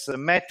HIS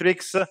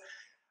metrics,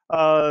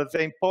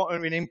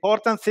 an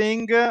important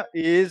thing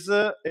is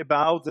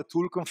about the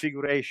tool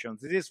configuration.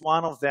 This is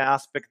one of the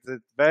aspects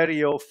that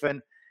very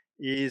often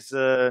is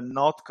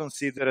not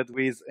considered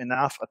with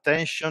enough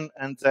attention,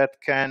 and that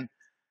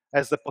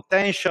has the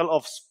potential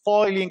of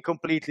spoiling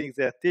completely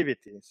the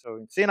activity. So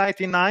in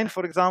C99,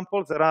 for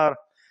example, there are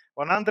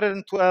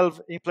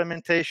 112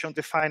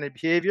 implementation-defined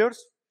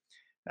behaviors,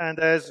 and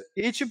as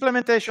each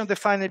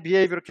implementation-defined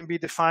behavior can be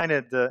defined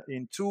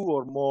in 2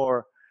 or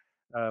more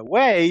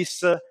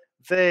ways,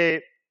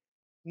 the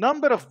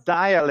number of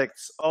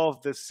dialects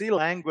of the C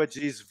language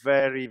is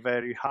very,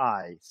 very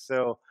high.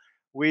 So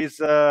with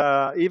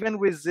even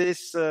with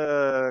this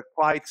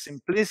quite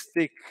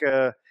simplistic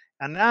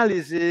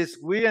analysis,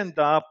 we end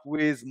up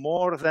with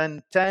more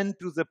than 10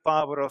 to the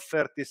power of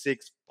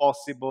 36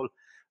 possible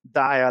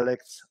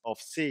dialects of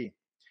C.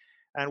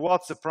 And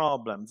what's the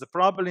problem? The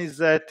problem is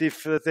that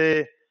if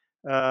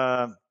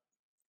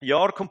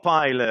your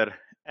compiler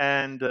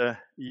and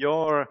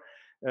your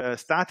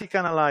static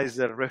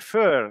analyzer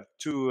refer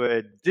to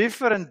a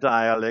different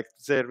dialect,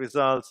 the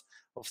results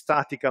of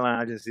static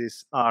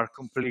analysis are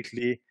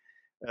completely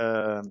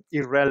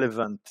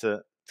irrelevant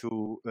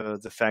to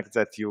the fact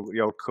that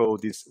your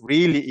code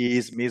really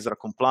is MISRA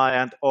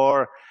compliant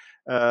or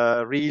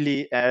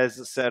really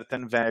has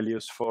certain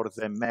values for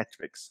the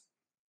metrics.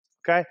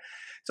 Okay,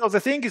 so the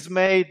thing is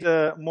made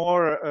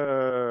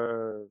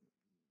more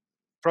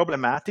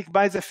problematic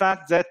by the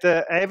fact that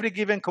every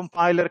given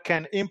compiler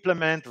can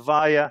implement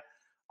via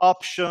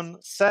option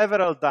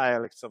several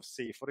dialects of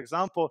C. For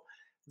example,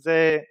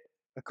 the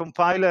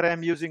compiler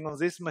I'm using on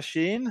this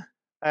machine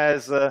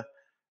has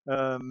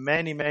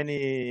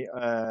many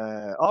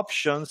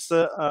options,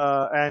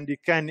 and you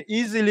can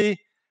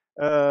easily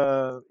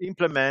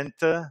implement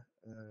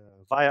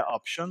via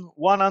option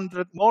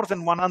more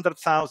than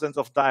 100,000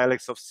 of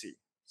dialects of C.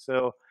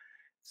 So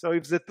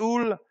if the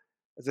tool,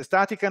 the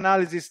static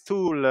analysis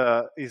tool,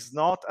 is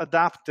not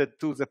adapted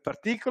to the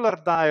particular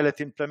dialect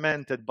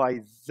implemented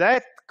by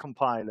that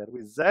compiler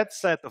with that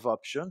set of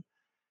options,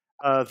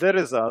 the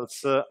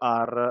results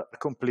are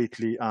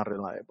completely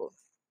unreliable.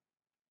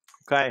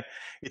 Okay,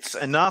 it's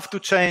enough to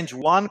change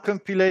one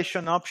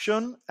compilation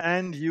option,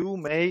 and you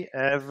may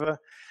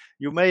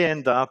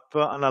end up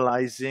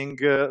analyzing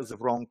the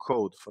wrong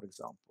code. For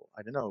example,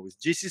 I don't know, with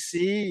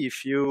GCC,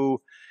 if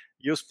you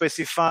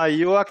specify,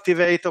 you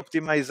activate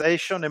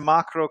optimization, a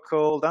macro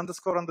called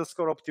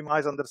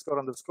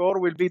 __optimize__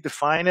 will be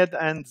defined,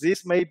 and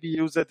this may be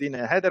used in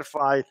a header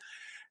file,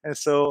 and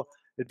so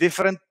a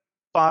different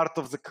part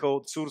of the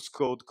code, source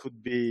code,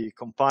 could be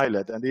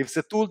compiled. And if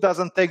the tool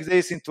doesn't take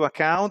this into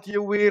account,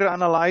 you will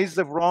analyze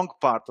the wrong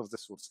part of the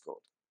source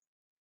code.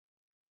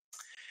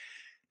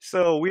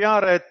 So we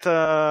are at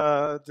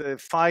the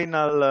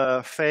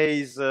final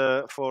phase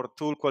for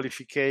tool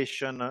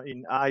qualification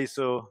in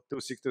ISO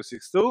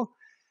 26262.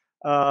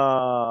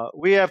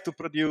 We have to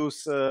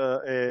produce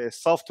a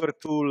software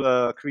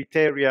tool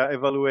criteria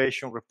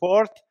evaluation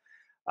report.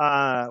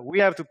 We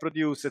have to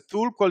produce a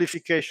tool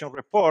qualification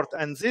report,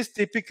 and this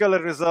typically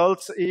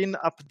results in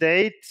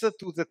updates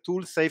to the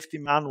tool safety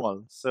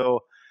manual.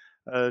 So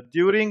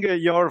during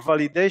your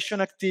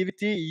validation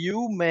activity,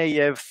 you may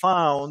have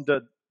found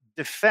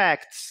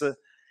defects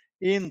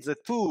in the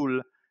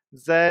tool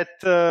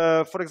that,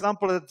 for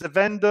example, the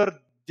vendor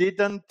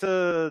didn't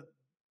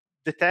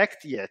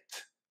detect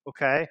yet.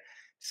 Okay,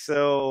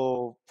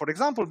 so for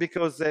example,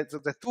 because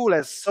the tool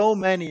has so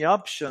many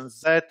options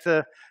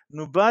that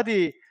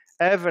nobody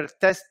ever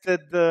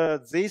tested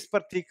this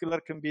particular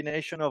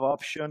combination of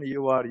options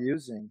you are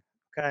using.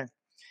 Okay,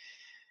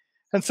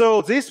 and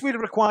so this will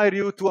require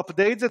you to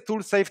update the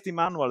tool safety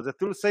manual. The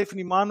tool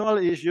safety manual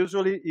is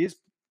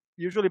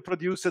usually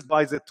produced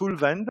by the tool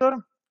vendor,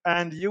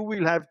 and you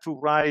will have to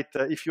write,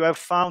 if you have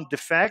found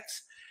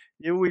defects,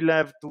 you will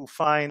have to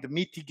find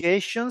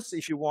mitigations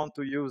if you want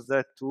to use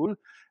that tool,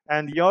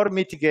 and your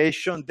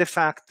mitigation de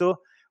facto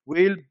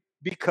will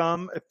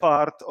become a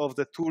part of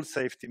the tool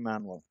safety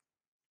manual.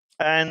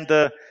 And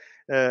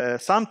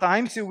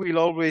sometimes you will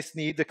always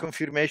need a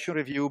confirmation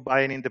review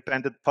by an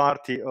independent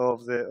party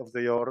of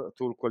your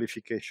tool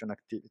qualification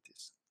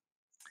activities.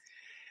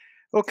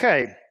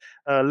 Okay,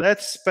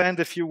 let's spend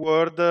a few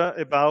words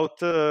about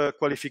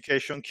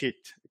qualification kit.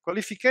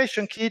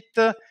 Qualification kit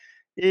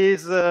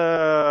is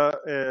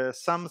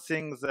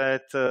something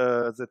that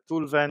the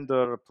tool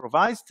vendor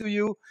provides to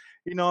you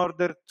in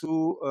order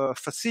to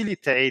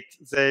facilitate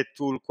the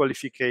tool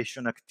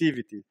qualification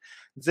activity.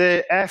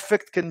 The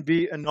effect can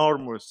be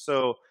enormous.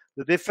 So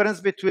the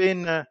difference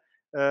between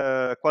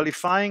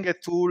qualifying a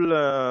tool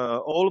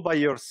all by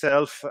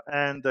yourself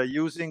and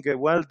using a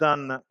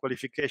well-done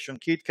qualification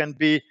kit can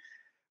be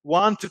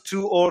 1 to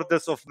 2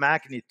 orders of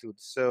magnitude.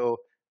 So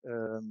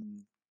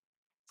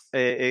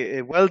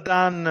a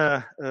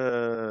well-done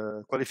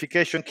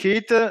qualification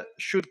kit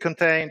should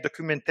contain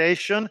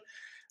documentation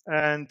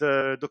and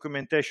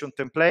documentation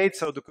templates.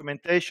 So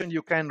documentation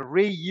you can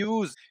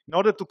reuse in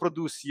order to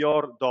produce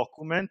your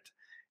document.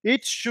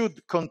 It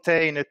should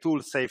contain a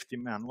tool safety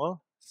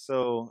manual.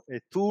 So a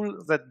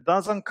tool that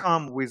doesn't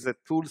come with a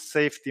tool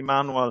safety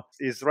manual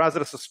is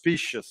rather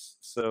suspicious.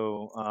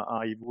 So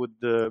I would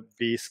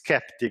be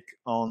skeptic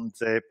on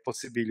the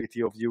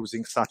possibility of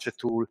using such a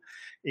tool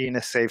in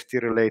a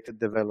safety-related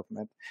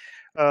development.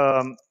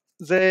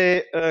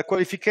 The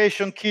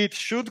qualification kit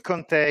should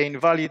contain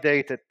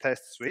validated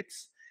test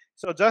suites.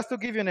 So just to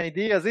give you an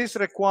idea, this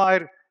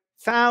requires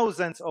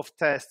thousands of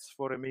tests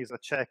for a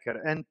MISRA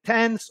checker and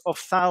tens of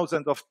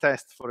thousands of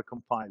tests for a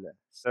compiler.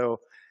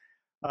 So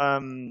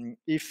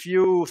if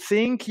you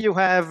think you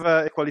have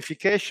a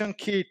qualification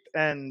kit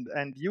and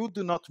you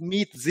do not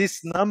meet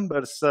these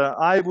numbers,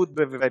 I would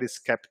be very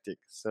skeptic.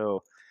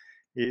 So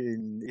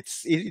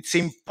it's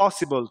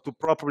impossible to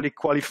properly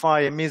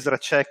qualify a MISRA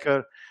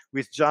checker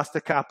with just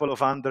a couple of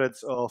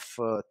hundreds of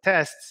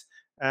tests.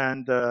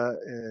 And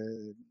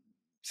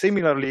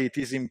similarly, it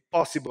is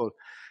impossible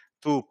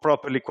to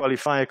properly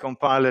qualify a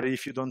compiler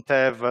if you don't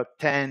have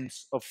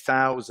tens of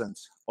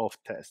thousands of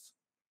tests.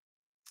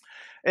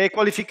 A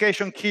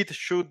qualification kit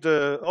should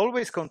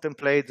always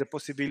contemplate the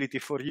possibility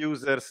for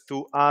users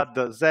to add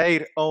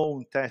their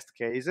own test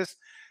cases.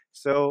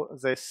 So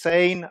the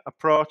sane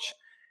approach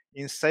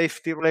in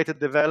safety-related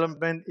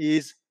development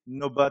is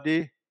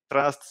nobody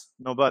trusts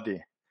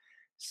nobody.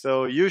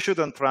 So you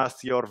shouldn't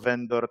trust your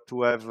vendor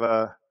to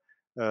have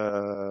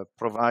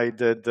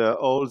provided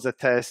all the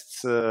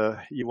tests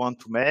you want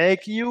to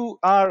make. You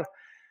are,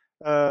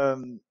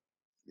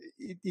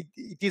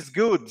 it is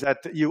good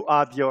that you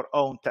add your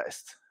own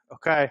test.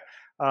 Okay.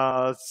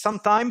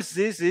 Sometimes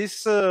this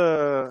is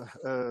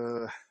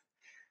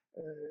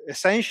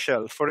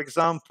essential. For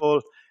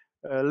example,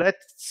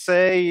 let's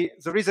say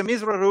there is a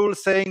MISRA rule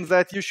saying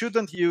that you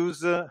shouldn't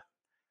use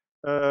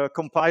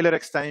compiler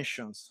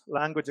extensions,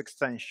 language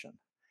extension.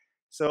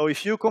 So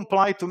if you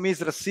comply to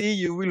MISRA C,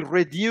 you will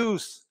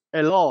reduce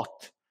a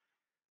lot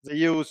the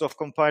use of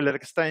compiler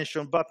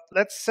extension. But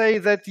let's say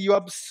that you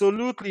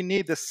absolutely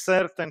need a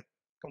certain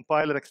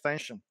compiler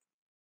extension.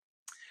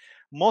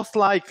 Most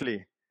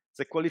likely,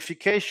 the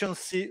qualification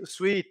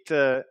suite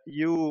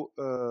you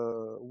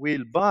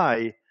will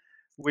buy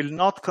will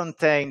not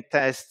contain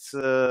tests,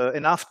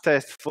 enough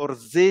tests for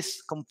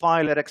this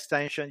compiler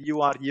extension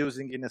you are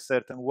using in a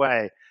certain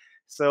way.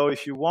 So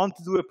if you want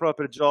to do a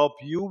proper job,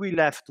 you will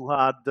have to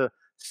add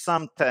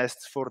some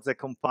tests for the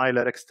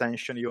compiler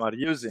extension you are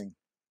using.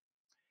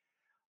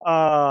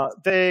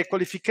 The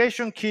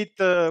qualification kit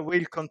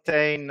will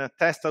contain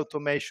test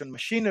automation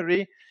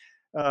machinery.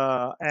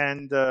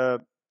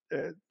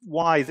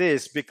 Why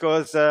this?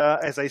 Because,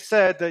 as I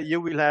said,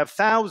 you will have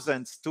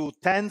thousands to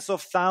tens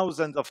of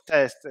thousands of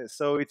tests.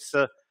 So it's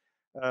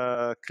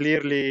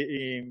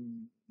clearly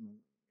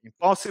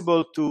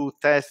impossible to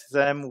test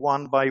them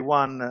one by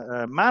one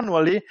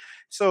manually.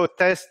 So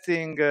test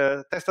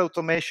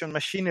automation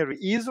machinery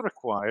is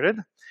required.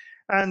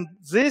 And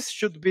this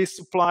should be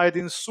supplied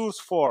in source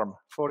form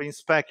for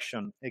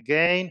inspection.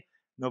 Again,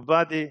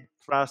 nobody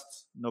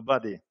trusts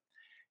nobody.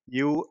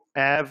 You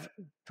have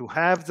to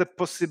have the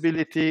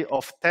possibility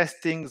of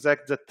testing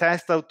that the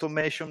test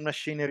automation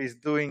machinery is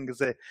doing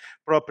the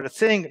proper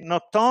thing.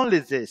 Not only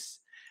this,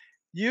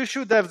 you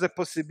should have the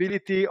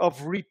possibility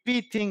of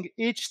repeating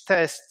each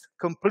test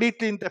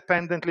completely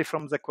independently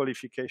from the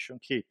qualification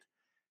kit.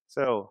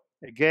 So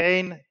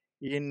again,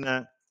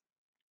 in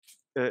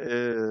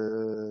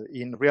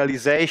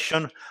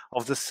realization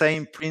of the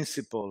same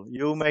principle,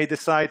 you may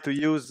decide to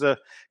use,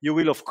 you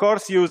will of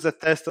course use the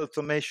test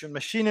automation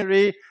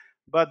machinery,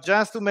 but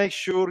just to make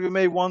sure, you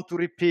may want to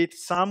repeat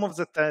some of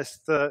the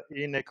tests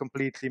in a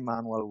completely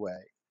manual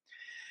way.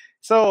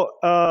 So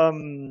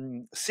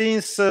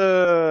since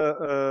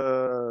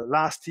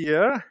last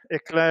year,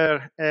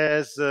 Eclair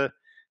has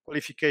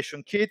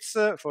qualification kits.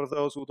 For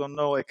those who don't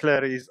know,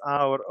 Eclair is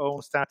our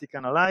own static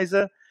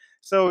analyzer.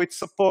 So it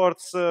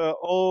supports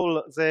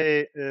all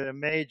the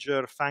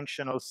major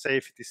functional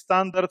safety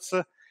standards.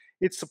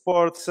 It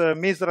supports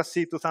MISRA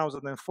C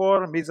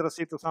 2004, MISRA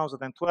C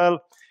 2012,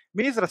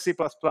 MISRA C++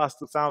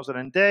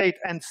 2008,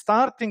 and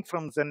starting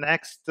from the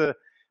next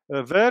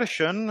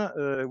version,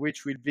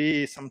 which will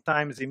be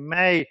sometimes in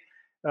May,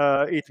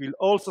 it will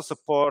also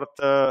support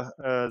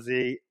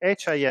the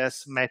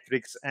HIS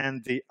metrics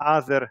and the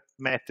other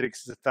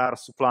metrics that are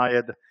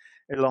supplied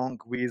along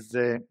with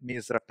the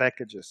MISRA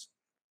packages.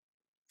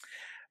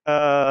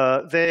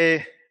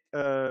 The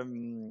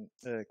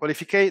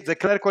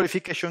Eclair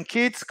qualification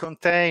kits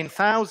contain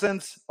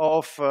thousands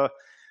of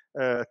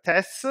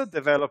tests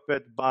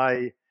developed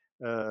by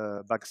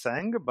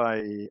BUGSENG,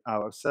 by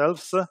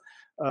ourselves,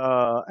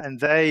 and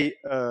they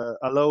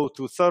allow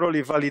to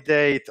thoroughly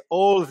validate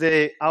all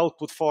the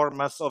output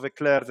formats of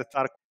Eclair that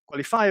are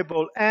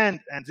qualifiable, and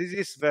this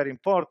is very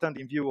important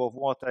in view of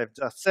what I've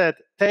just said,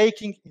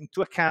 taking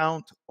into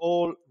account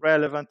all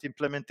relevant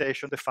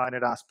implementation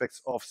defined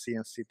aspects of C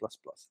and C++.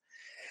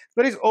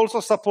 There is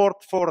also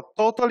support for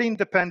totally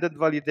independent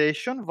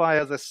validation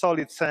via the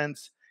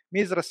SolidSense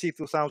MISRA C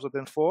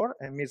 2004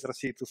 and MISRA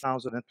C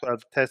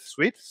 2012 test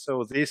suite.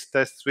 So these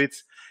test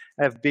suites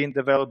have been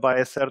developed by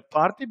a third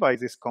party, by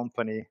this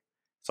company,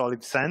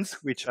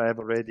 SolidSense, which I have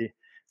already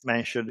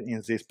mentioned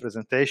in this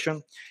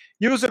presentation.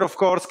 User, of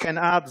course, can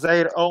add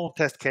their own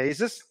test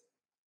cases.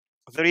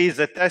 There is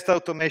a test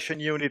automation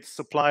unit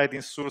supplied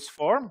in source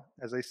form.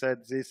 As I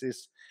said, this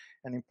is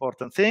an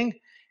important thing.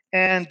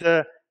 And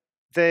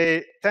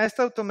the test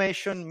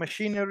automation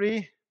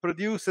machinery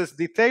produces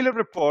detailed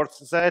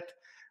reports that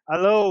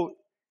allow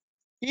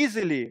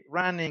easily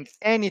running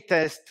any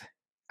test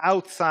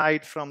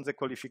outside from the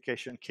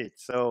qualification kit.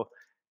 So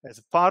as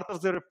part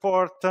of the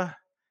report,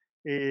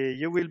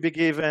 you will be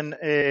given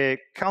a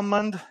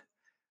command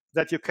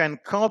that you can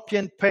copy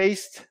and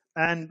paste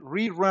and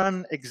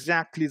rerun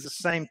exactly the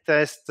same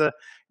test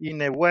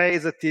in a way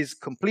that is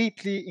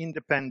completely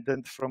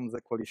independent from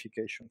the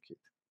qualification kit.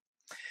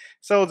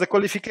 So the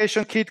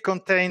qualification kit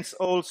contains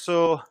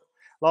also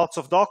lots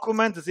of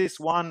documents. This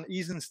one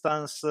is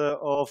instance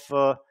of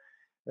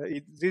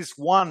this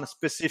one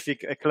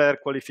specific Eclair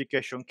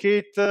qualification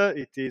kit.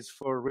 It is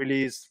for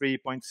release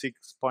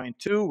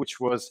 3.6.2, which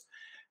was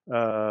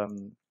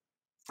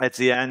at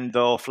the end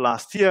of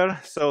last year.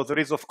 So there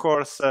is, of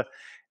course, the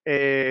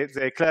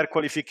Eclair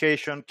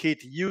qualification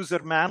kit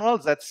user manual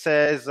that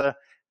says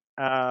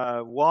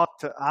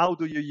how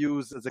do you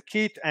use the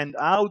kit and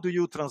how do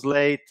you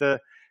translate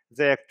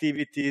the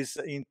activities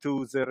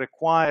into the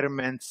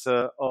requirements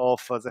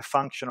of the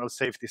functional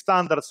safety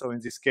standard. So in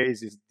this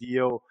case, it's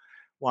DO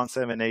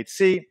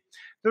 178C.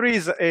 There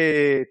is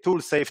a tool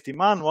safety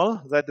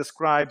manual that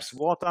describes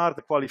what are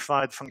the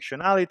qualified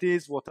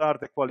functionalities, what are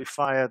the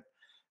qualified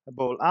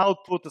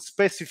output,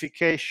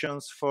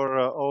 specifications for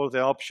all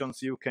the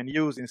options you can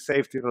use in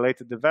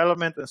safety-related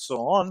development, and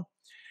so on.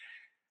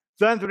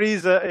 Then there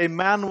is a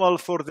manual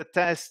for the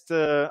test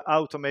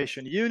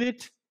automation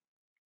unit.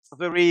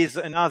 There is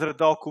another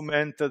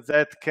document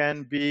that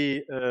can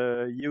be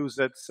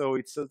used. So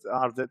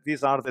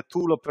these are the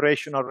tool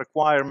operational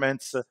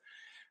requirements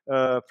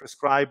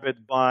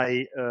prescribed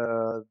by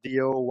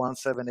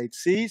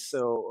DO178C.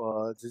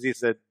 So this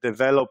is a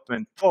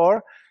development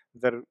for.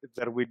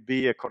 There will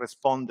be a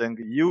corresponding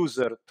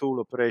user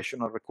tool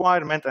operational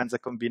requirement, and the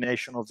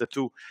combination of the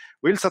two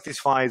will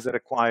satisfy the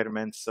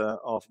requirements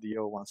of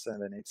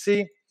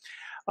DO178C.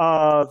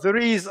 There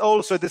is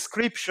also a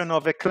description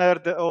of the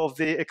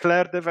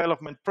Eclair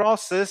development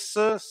process.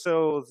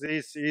 So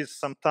this is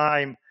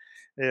sometime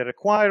a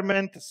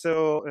requirement.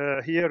 So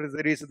here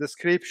there is a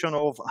description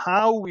of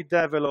how we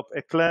develop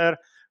Eclair,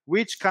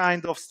 which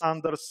kind of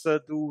standards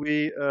do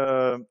we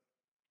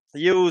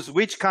use,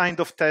 which kind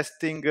of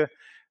testing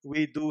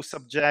we do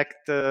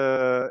subject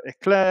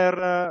Eclair,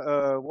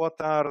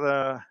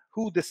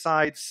 who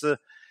decides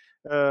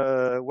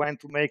when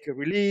to make a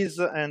release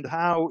and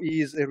how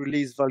is a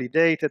release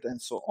validated,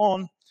 and so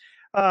on.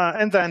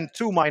 And then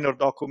two minor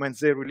documents,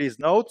 the release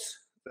notes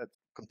that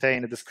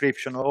contain a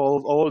description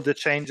of all the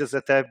changes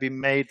that have been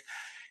made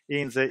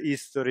in the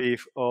history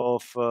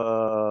of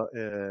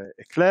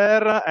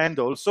Eclair, and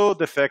also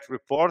defect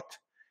report.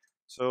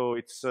 So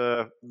it's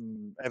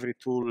every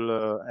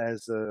tool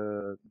has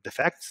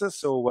defects.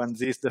 So when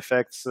these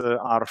defects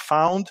are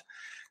found,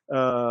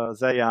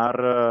 they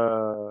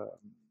are,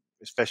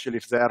 especially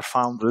if they are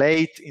found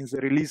late in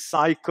the release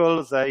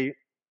cycle, they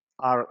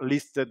are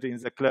listed in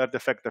the Eclair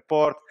defect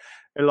report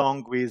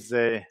along with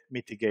the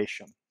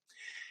mitigation.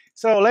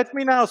 So let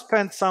me now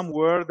spend some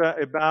word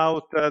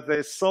about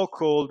the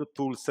so-called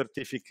tool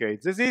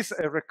certificate. This is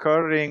a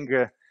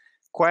recurring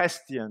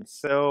question.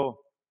 So,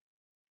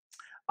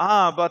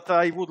 but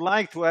I would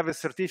like to have a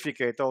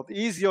certificate. Or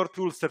is your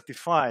tool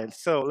certified?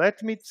 So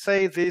let me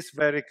say this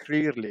very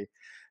clearly.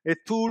 A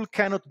tool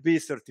cannot be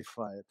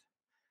certified.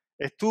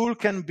 A tool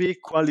can be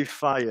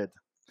qualified.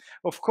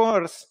 Of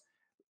course,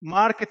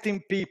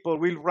 marketing people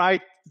will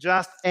write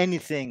just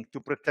anything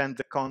to pretend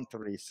the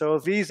contrary. So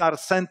these are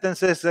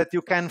sentences that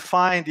you can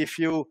find if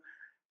you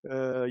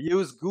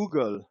use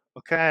Google,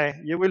 okay?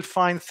 You will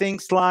find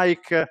things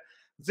like,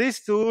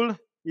 this tool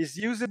is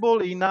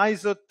usable in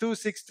ISO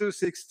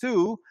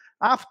 26262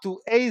 up to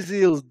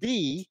ASIL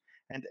D,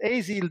 and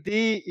ASIL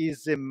D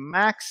is the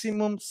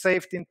maximum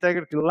safety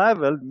integrity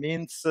level,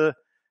 means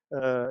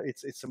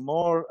it's a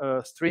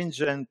more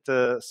stringent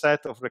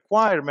set of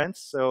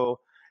requirements. So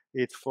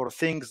it's for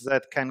things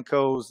that can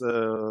cause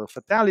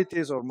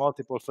fatalities or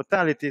multiple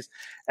fatalities.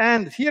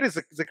 And here is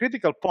the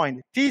critical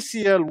point.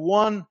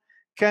 TCL1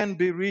 can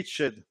be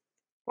reached.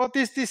 What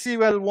is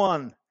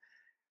TCL1?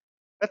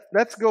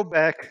 Let's go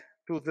back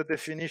to the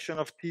definition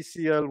of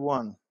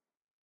TCL1.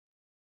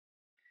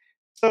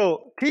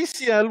 So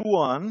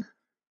TCL1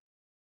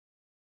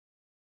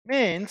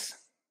 means,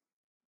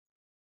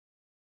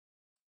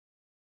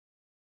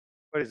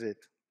 where is it?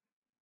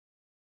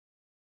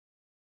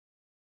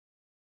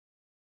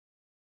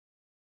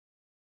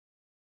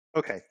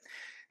 Okay,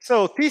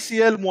 so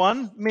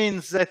TCL1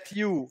 means that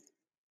you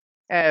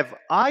have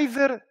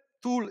either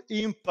tool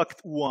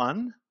impact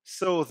 1,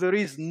 so there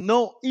is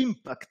no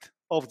impact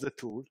of the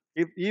tool.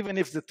 Even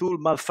if the tool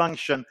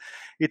malfunction,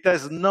 it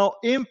has no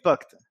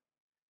impact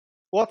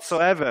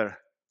whatsoever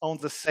on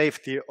the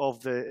safety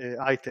of the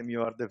item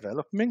you are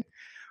developing.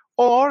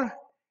 Or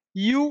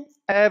you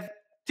have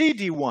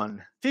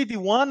TD1.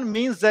 TD1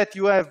 means that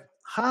you have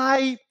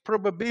high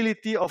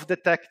probability of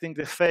detecting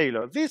the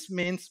failure. This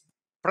means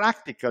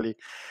practically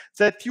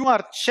that you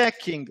are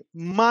checking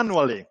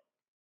manually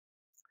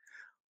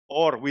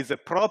or with a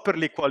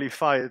properly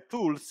qualified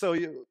tool, so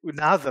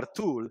another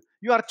tool,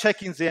 you are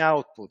checking the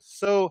output.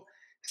 So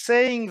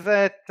saying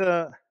that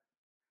the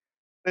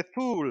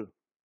tool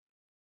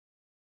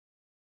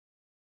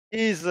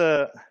is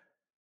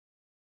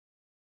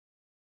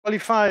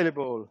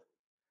qualifiable,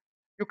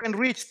 you can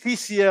reach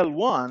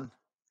TCL1,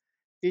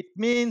 it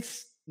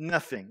means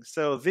nothing.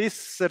 So this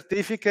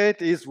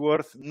certificate is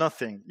worth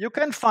nothing. You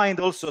can find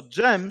also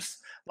gems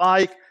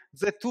like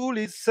the tool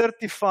is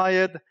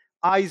certified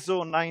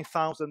ISO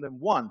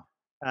 9001.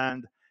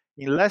 And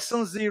in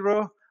lesson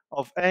 0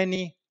 of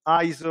any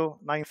ISO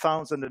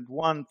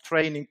 9001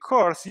 training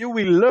course, you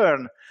will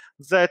learn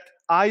that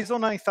ISO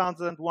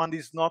 9001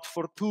 is not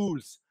for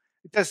tools.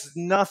 It has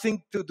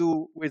nothing to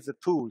do with the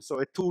tool. So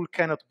a tool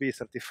cannot be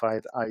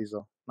certified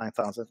ISO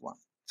 9001.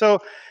 So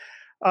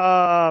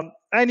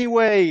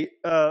anyway,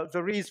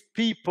 there is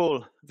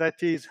people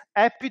that is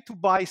happy to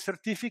buy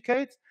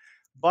certificates.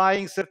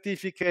 Buying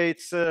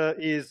certificates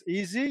is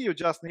easy. You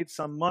just need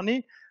some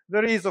money.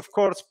 There is, of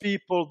course,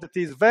 people that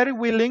is very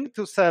willing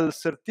to sell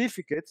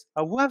certificates.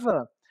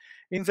 However,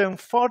 in the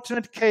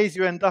unfortunate case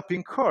you end up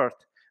in court,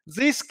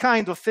 these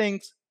kind of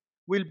things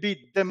will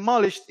be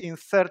demolished in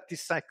 30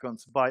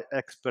 seconds by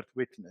expert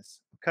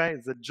witness. Okay,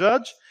 the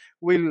judge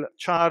will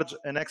charge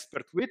an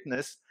expert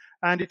witness,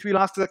 and it will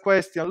ask the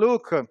question: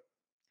 look,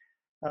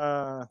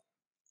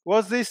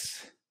 was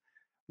this?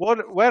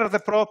 Were the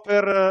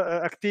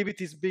proper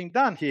activities being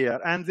done here?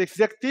 And if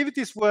the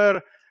activities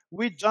were,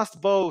 we just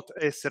bought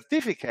a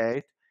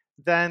certificate,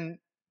 then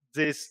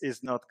this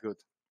is not good.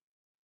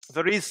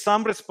 There is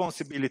some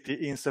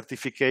responsibility in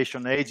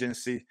certification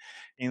agency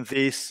in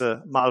this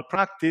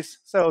malpractice.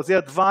 So the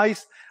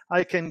advice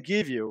I can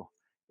give you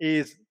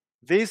is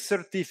these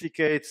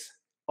certificates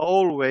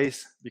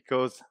always,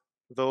 because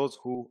those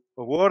who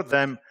award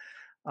them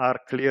are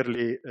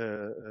clearly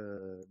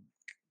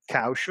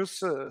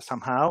cautious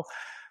somehow.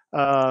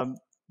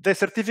 The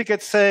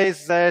certificate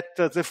says that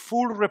the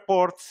full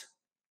reports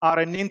are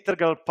an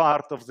integral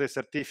part of the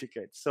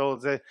certificate. So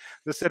the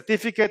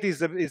certificate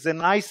is a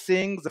nice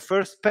thing, the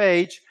first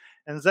page,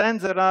 and then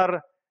there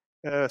are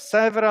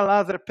several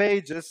other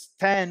pages,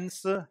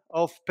 tens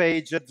of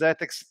pages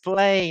that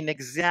explain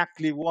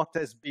exactly what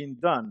has been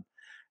done.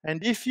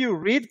 And if you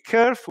read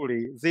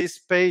carefully these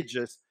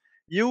pages,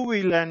 you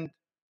will end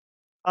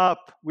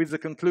up with the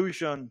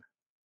conclusion,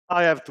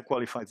 I have to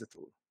qualify the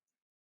tool.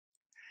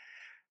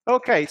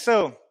 Okay,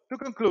 so to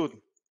conclude,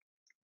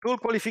 tool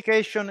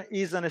qualification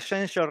is an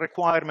essential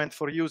requirement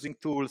for using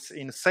tools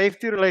in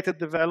safety-related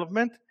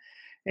development.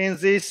 In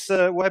this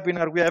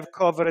webinar, we have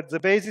covered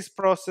the basis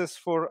process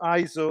for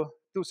ISO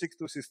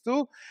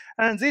 26262,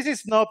 and this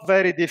is not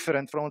very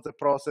different from the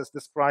process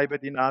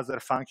described in other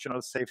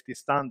functional safety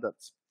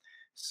standards.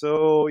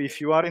 So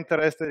if you are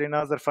interested in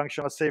other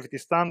functional safety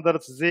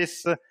standards,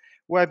 this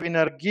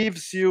webinar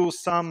gives you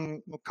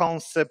some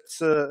concepts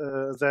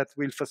that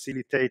will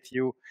facilitate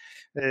you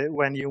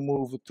when you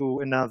move to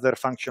another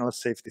functional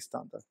safety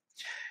standard.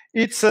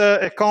 It's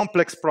a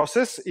complex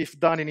process if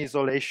done in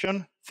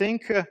isolation.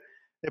 Think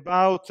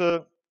about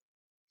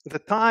the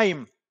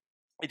time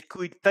it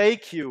could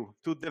take you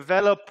to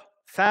develop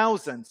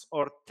thousands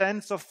or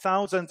tens of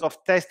thousands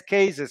of test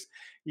cases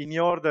in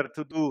order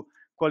to do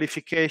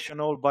qualification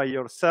all by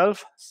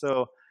yourself.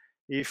 So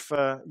if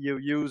you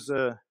use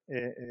a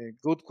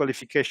good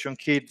qualification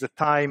kit, the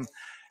time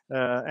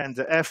and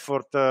the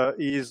effort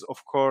is,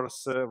 of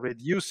course,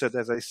 reduced,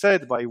 as I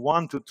said, by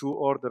 1 to 2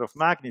 orders of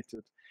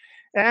magnitude.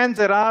 And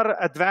there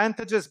are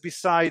advantages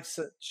besides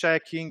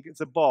checking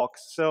the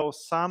box. So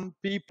some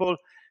people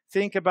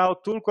think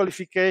about tool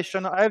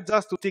qualification, I have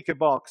just to tick a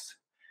box.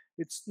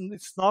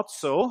 It's not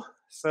so.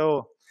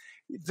 So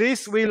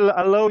this will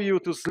allow you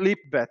to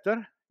sleep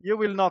better. You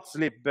will not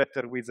sleep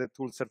better with a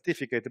tool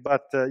certificate,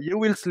 but you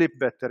will sleep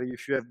better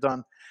if you have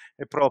done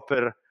a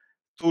proper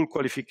tool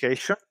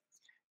qualification.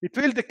 It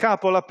will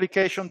decouple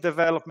application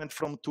development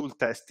from tool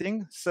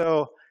testing.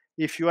 So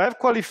if you have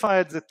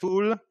qualified the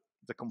tool,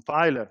 the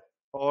compiler,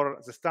 or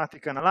the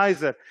static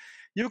analyzer,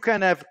 you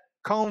can have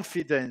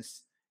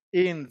confidence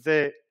in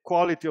the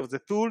quality of the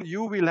tool.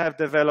 You will have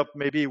developed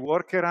maybe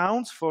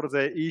workarounds for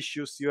the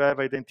issues you have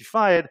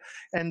identified.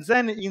 And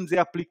then in the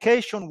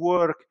application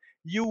work,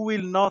 you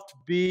will not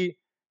be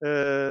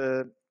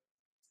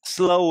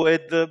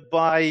slowed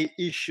by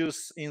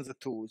issues in the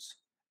tools.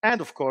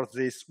 And of course,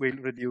 this will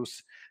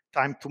reduce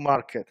time to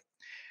market.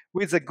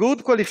 With a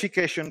good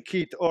qualification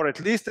kit, or at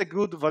least a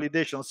good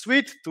validation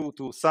suite,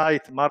 to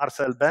cite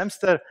Marcel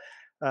Bemster,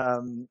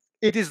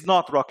 it is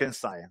not rocket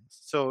science.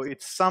 So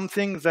it's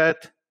something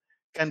that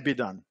can be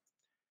done.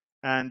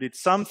 And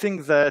it's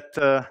something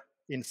that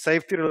in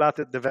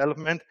safety-related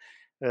development,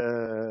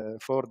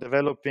 for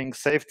developing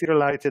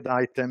safety-related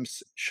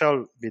items,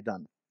 shall be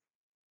done.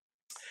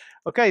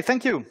 Okay,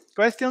 thank you.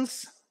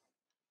 Questions?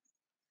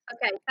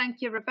 Okay,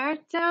 thank you,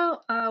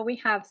 Roberto. We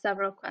have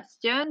several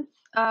questions.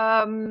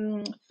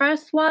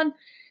 First one,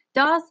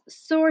 does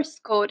source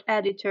code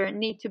editor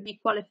need to be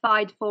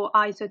qualified for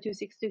ISO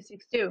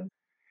 26262?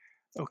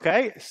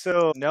 Okay,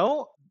 so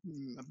no,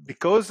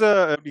 because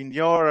in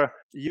your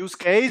use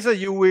case,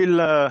 you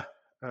will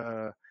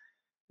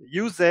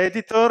use the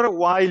editor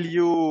while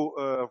you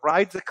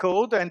write the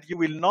code, and you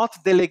will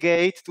not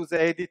delegate to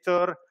the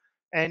editor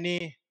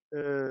any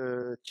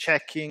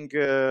checking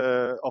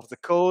of the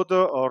code,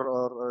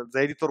 or the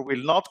editor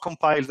will not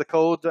compile the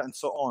code, and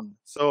so on.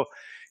 So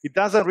it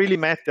doesn't really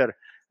matter.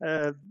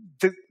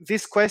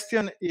 This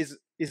question is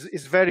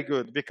very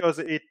good, because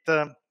it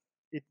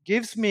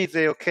gives me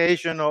the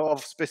occasion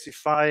of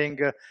specifying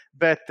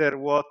better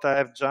what I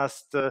have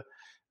just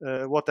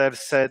what I've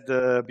said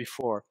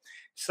before.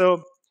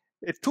 So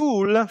a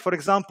tool, for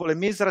example, a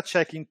MISRA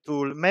checking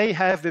tool, may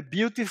have a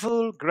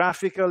beautiful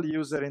graphical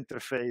user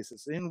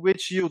interfaces in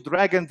which you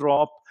drag and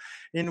drop,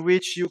 in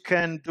which you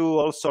can do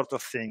all sorts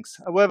of things.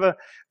 However,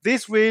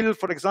 this will,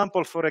 for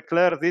example, for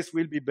Eclair, this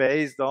will be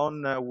based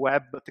on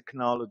web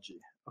technology.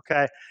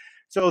 Okay,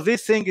 so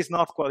this thing is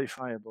not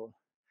qualifiable.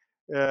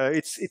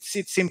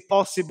 It's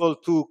impossible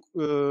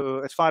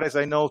to, as far as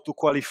I know, to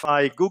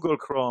qualify Google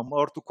Chrome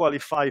or to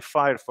qualify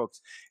Firefox.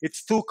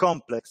 It's too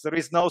complex. There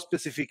is no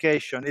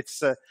specification.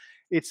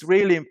 It's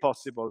really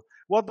impossible.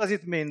 What does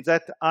it mean?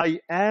 That I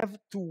have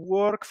to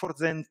work for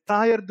the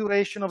entire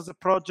duration of the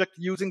project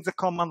using the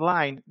command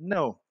line?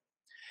 No.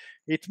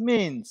 It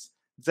means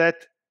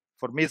that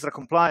for MISRA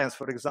compliance,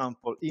 for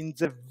example, in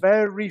the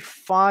very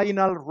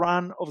final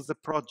run of the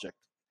project,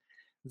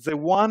 the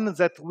one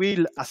that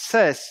will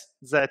assess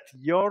that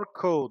your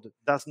code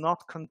does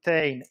not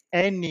contain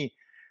any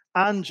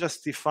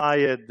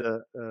unjustified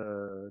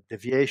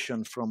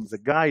deviation from the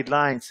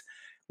guidelines,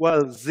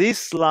 well,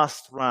 this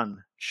last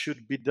run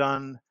should be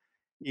done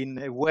in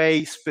a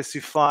way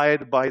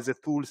specified by the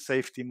tool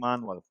safety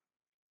manual.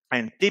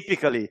 And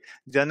typically,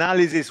 the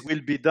analysis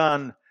will be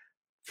done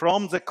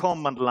from the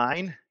command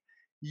line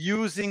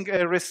using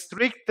a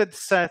restricted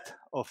set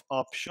of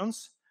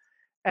options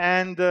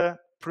and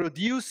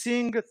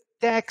producing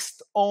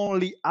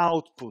text-only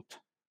output.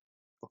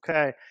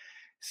 Okay,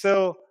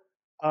 so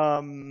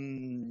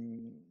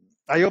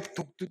I hope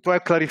to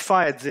have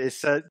clarified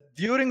this.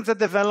 During the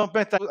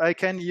development, I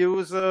can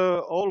use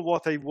all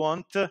what I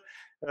want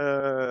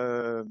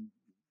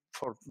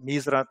for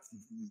MISRA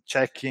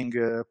checking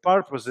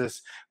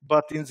purposes,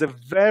 but in the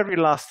very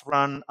last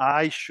run,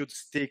 I should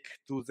stick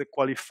to the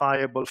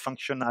qualifiable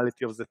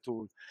functionality of the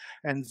tool.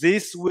 And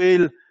this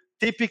will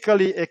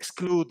typically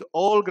exclude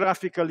all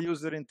graphical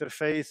user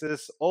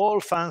interfaces, all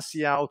fancy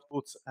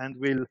outputs, and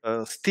will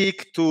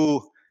stick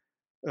to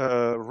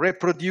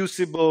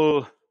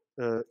reproducible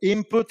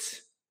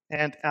inputs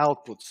and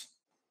outputs.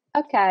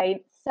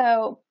 Okay,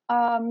 so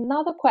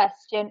another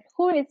question,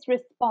 who is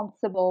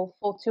responsible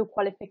for tool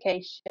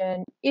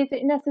qualification? Is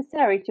it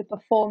necessary to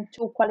perform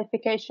tool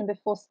qualification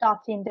before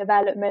starting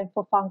development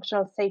for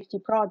functional safety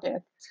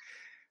projects?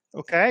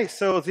 Okay,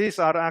 so these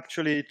are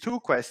actually two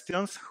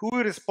questions. Who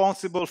is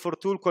responsible for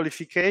tool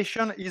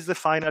qualification is the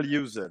final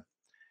user.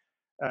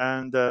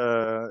 And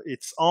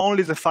it's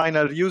only the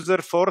final user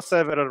for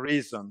several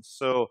reasons.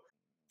 So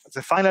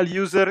the final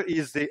user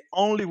is the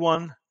only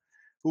one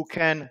who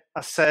can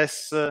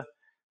assess,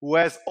 who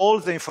has all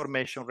the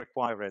information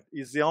required,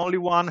 is the only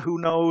one who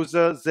knows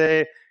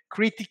the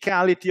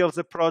criticality of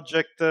the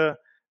project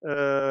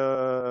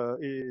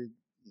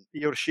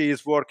he or she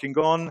is working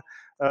on.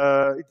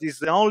 It is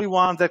the only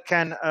one that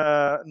can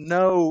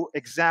know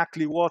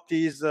exactly what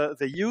is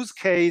the use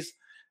case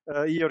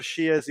he or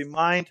she has in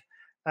mind.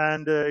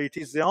 And it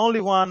is the only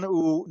one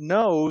who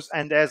knows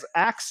and has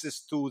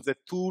access to the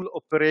tool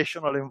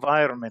operational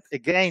environment.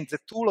 Again, the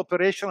tool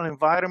operational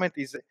environment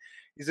is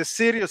a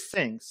serious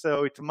thing.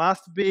 So it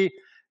must be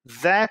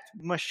that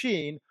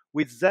machine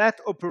with that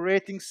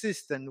operating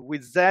system,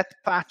 with that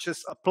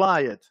patches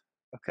applied.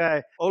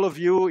 Okay, all of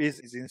you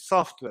is in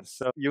software,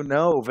 so you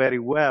know very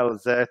well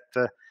that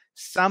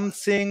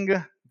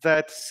something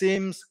that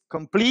seems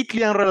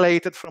completely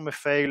unrelated from a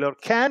failure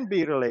can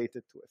be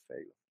related to a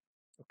failure.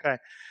 Okay,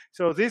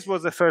 so this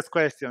was the first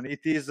question.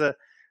 It is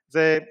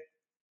the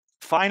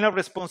final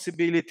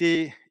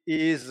responsibility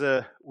is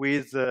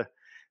with the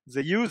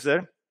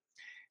user.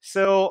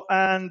 So,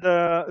 and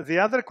the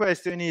other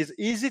question is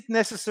it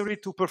necessary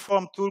to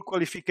perform tool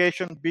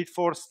qualification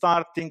before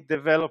starting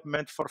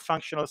development for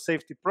functional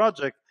safety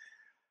project?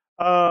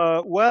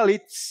 Well,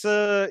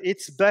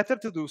 it's better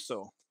to do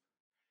so.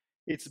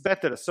 It's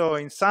better. So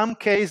in some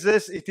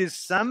cases, it is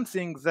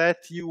something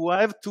that you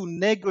have to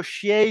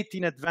negotiate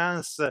in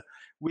advance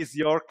with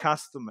your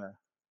customer.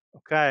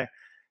 Okay,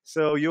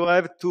 so you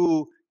have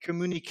to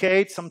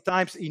communicate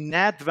sometimes in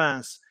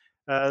advance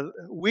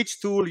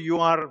which tool you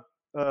are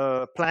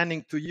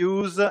planning to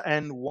use,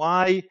 and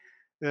why,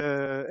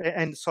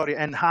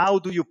 and how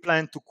do you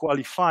plan to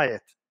qualify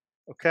it?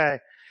 Okay,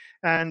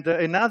 and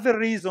another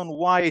reason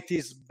why it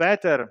is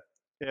better,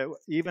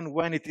 even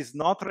when it is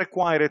not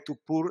required to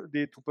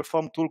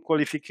perform tool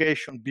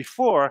qualification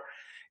before,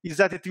 is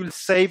that it will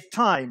save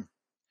time.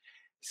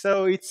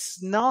 So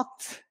it's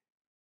not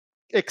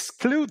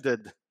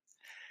excluded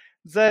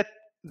that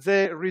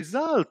the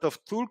result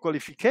of tool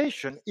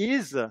qualification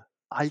is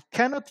I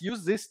cannot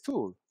use this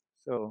tool.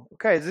 So,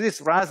 okay, this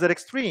is rather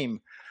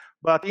extreme,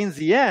 but in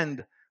the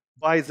end,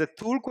 by the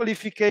tool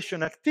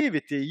qualification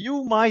activity,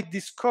 you might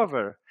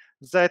discover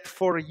that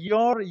for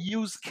your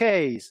use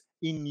case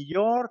in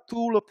your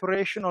tool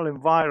operational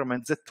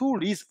environment, the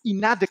tool is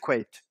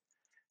inadequate.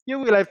 You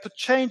will have to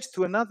change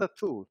to another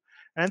tool.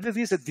 And this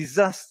is a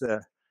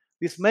disaster.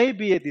 This may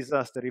be a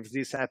disaster if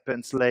this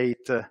happens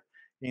late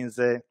in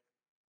the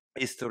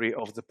history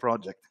of the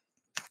project.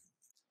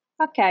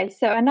 Okay,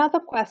 so another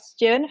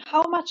question,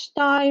 how much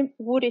time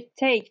would it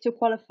take to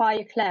qualify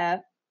a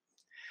Claire?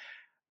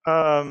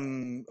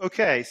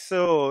 Okay,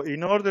 so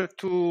in order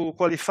to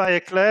qualify a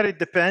Claire, it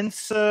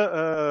depends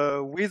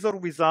with or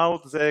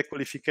without the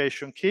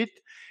qualification kit.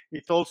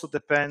 It also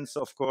depends,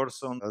 of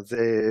course, on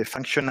the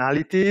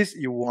functionalities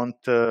you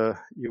want to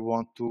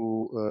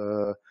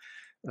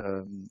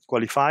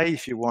qualify.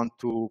 If you want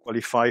to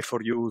qualify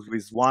for use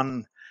with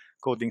one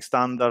coding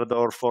standard,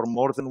 or for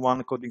more than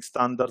one coding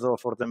standard, or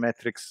for the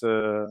metrics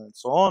and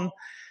so on.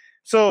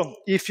 So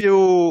if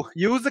you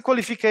use the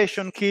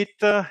qualification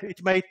kit,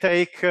 it may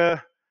take 2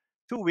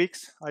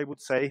 weeks, I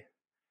would say,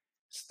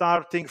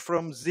 starting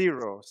from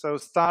zero. So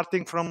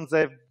starting from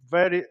the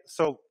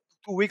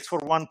 2 weeks for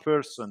one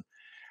person.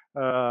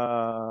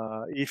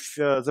 If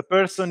the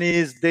person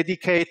is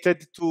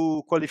dedicated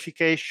to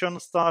qualification,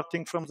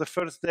 starting from the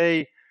first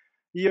day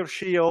he or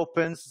she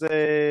opens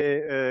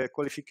the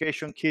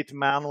qualification kit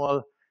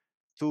manual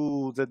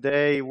to the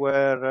day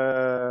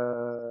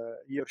where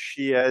he or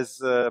she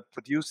has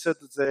produced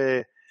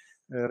the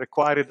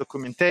required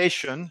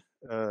documentation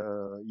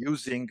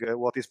using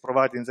what is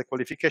provided in the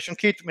qualification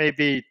kit,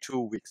 maybe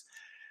 2 weeks.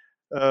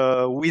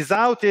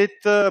 Without it,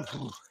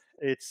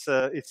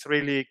 it's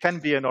really can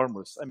be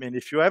enormous. I mean,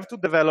 if you have to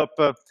develop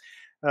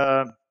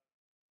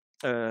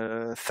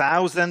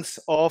thousands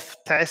of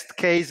test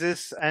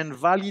cases and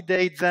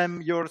validate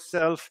them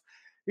yourself,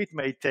 it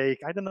may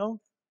take, I don't know,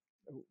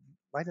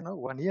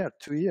 1 year,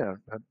 2 years,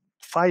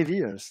 5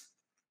 years.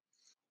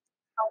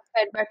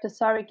 Okay, Alberto,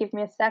 sorry, give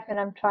me a second.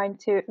 I'm trying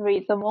to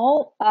read them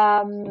all.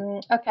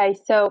 Okay,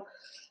 so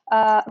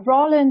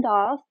Roland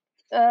asked,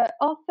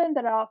 often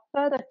there are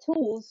further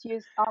tools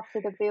used after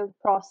the build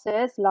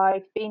process,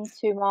 like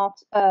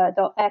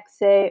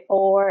bean2mat.exe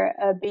or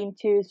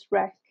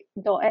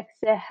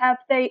bean2srec.exe. Have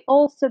they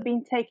also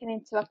been taken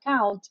into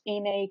account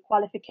in a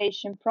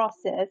qualification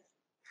process?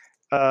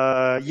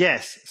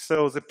 Yes,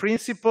 so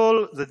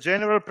the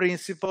general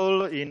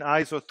principle in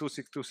ISO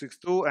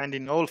 26262 and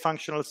in all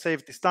functional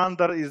safety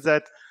standard is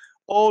that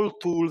all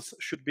tools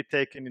should be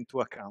taken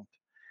into account.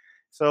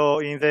 So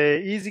in the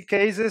easy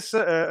cases,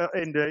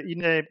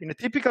 in a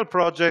typical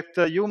project,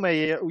 you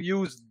may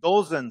use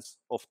dozens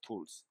of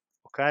tools,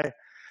 okay?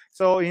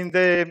 So in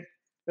the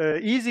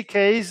easy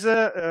case,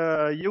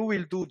 you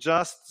will do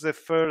just the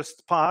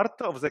first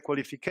part of the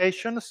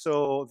qualification.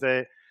 So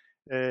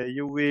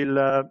you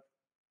will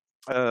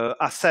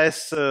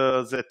assess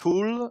the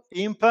tool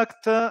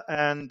impact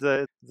and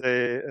the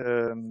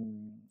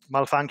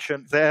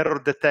malfunction, the error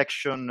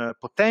detection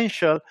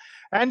potential,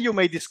 and you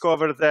may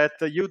discover that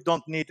you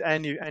don't need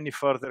any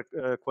further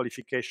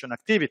qualification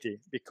activity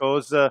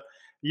because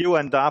you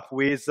end up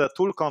with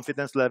tool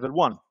confidence level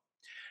 1.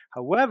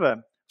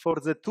 However, for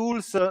the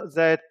tools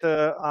that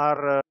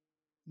are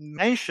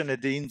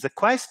mentioned in the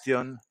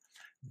question,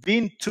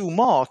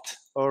 bean2mot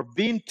or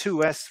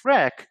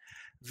bean2srec,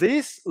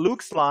 this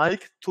looks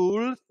like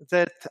tools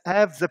that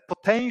have the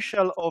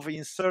potential of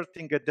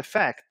inserting a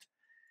defect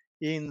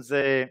in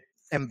the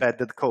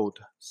embedded code.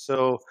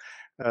 So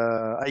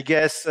I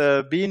guess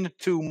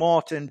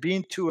bean2mot and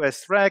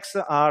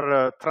bean2srecs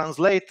are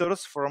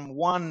translators from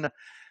one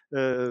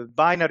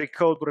binary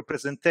code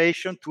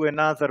representation to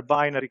another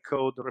binary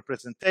code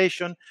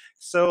representation.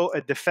 So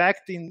a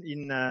defect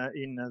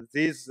in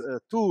these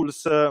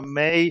tools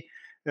may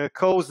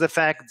cause the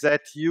fact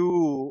that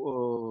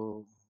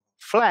you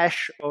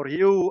flash or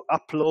you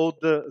upload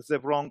the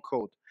wrong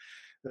code.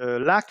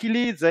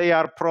 Luckily, they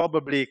are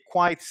probably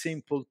quite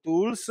simple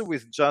tools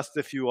with just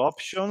a few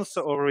options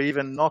or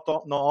even no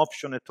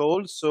option at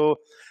all. So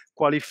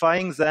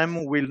qualifying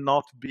them will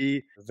not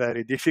be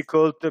very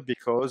difficult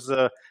because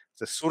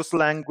the source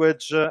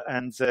language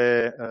and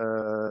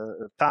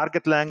the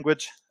target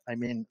language, I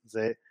mean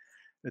the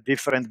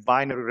different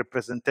binary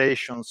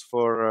representations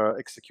for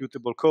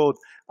executable code,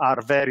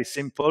 are very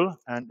simple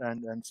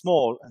and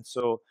small. And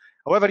so,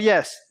 however,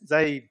 yes,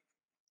 they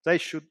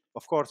should,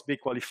 of course, be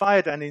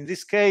qualified. And in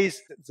this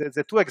case,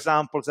 the two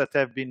examples that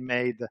have been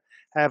made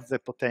have the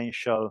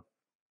potential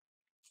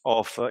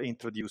of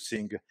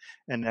introducing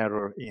an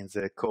error in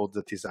the code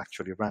that is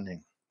actually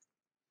running.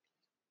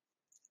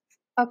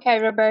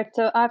 Okay,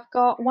 Roberto, I've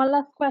got one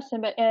last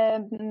question, but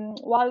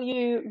while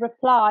you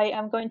reply,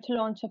 I'm going to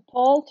launch a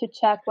poll to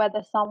check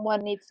whether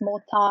someone needs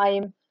more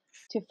time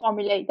to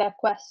formulate their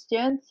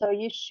question. So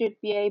you should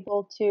be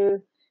able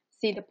to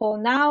see the poll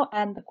now.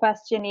 And the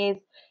question is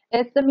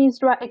the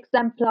MISRA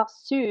exemplar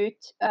suit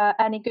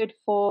any good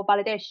for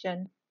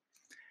validation?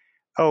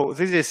 Oh,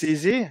 this is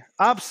easy.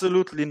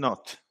 Absolutely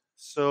not.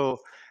 So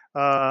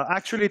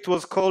actually, it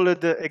was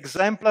called the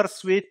exemplar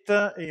suite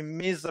in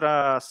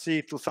MISRA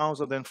C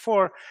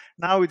 2004.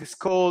 Now it is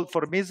called,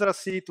 for MISRA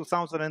C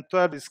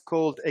 2012, it's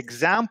called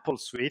example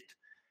suite.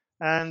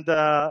 And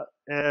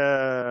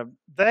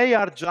they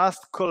are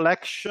just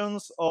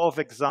collections of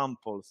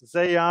examples.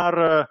 They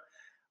are,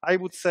 I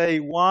would say,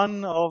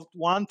 one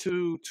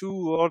to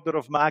two order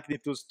of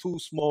magnitudes too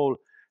small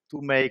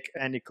to make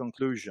any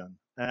conclusion.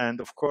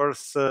 And of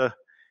course,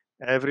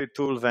 every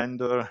tool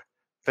vendor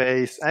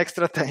pays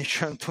extra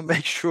attention to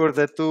make sure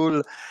the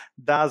tool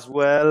does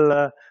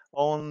well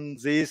on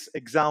these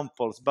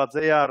examples, but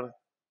they are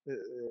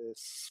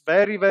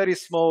very, very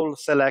small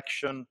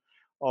selection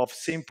of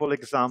simple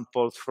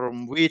examples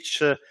from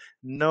which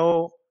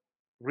no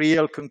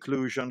real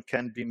conclusion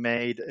can be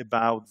made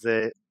about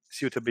the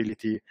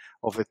suitability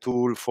of a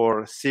tool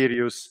for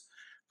serious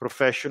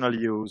professional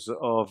use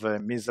of a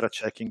MISRA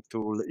checking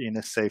tool in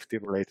a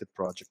safety-related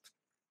project.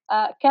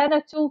 Can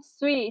a tool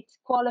suite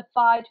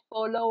qualified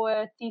for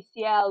lower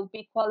TCL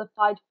be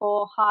qualified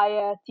for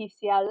higher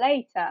TCL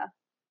later?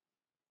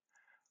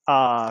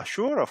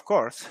 Sure, of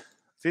course.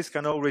 This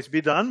can always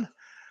be done.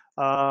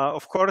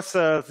 Of course,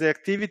 the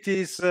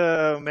activities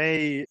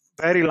may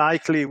very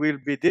likely will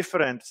be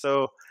different.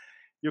 So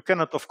you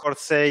cannot, of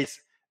course, say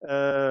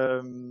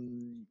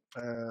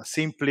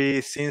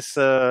simply since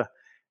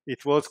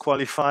it was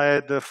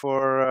qualified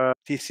for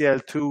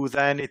TCL2,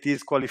 then it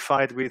is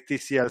qualified with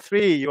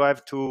TCL3.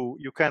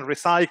 You can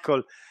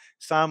recycle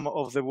some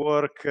of the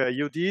work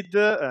you did.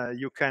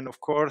 You can,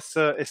 of course,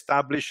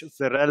 establish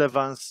the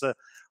relevance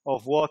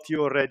of what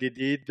you already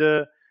did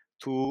to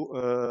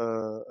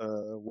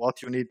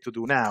what you need to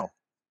do now.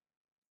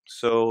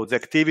 So the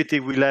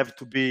activity will have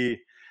to be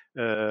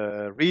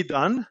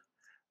redone.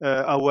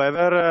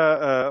 However,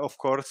 of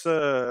course,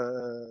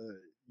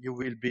 you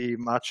will be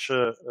much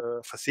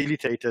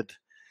facilitated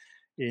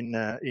in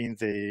the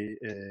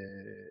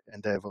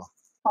endeavor.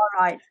 All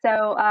right.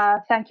 So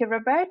thank you,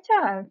 Roberta,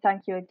 and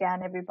thank you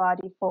again,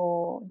 everybody,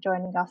 for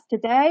joining us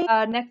today.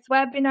 Next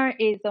webinar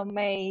is on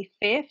May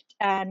 5th,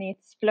 and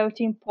it's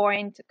Floating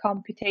Point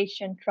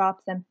Computation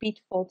Traps and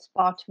Pitfalls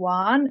Part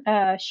 1.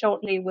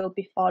 Shortly will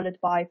be followed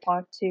by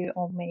Part 2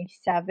 on May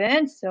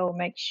 7th. So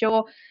make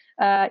sure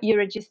you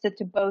register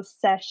to both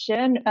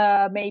sessions.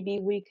 Maybe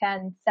we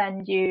can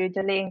send you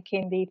the link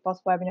in the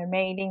post-webinar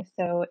mailing,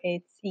 so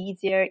it's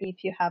easier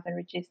if you haven't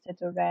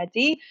registered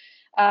already.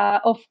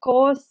 Of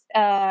course,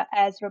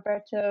 as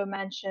Roberto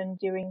mentioned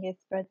during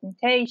his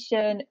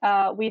presentation,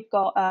 we've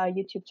got a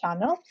YouTube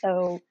channel.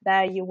 So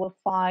there you will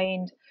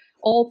find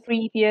all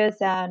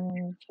previous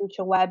and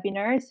future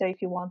webinars. So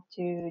if you want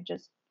to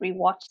just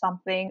rewatch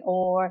something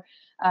or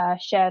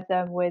share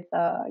them with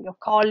your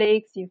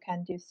colleagues, you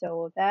can do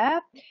so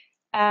there.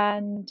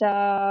 And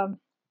don't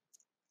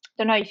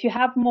know if you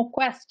have more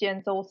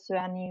questions also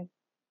and you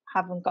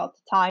haven't got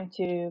the time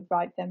to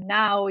write them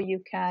now,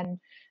 you can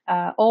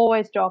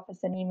always drop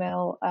us an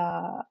email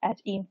at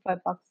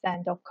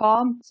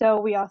info@bugseng.com. So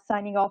we are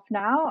signing off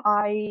now.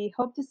 I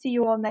hope to see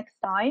you all next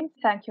time.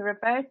 Thank you,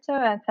 Roberto,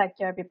 and thank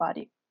you,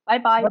 everybody.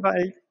 Bye-bye.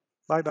 Bye-bye.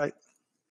 Bye-bye.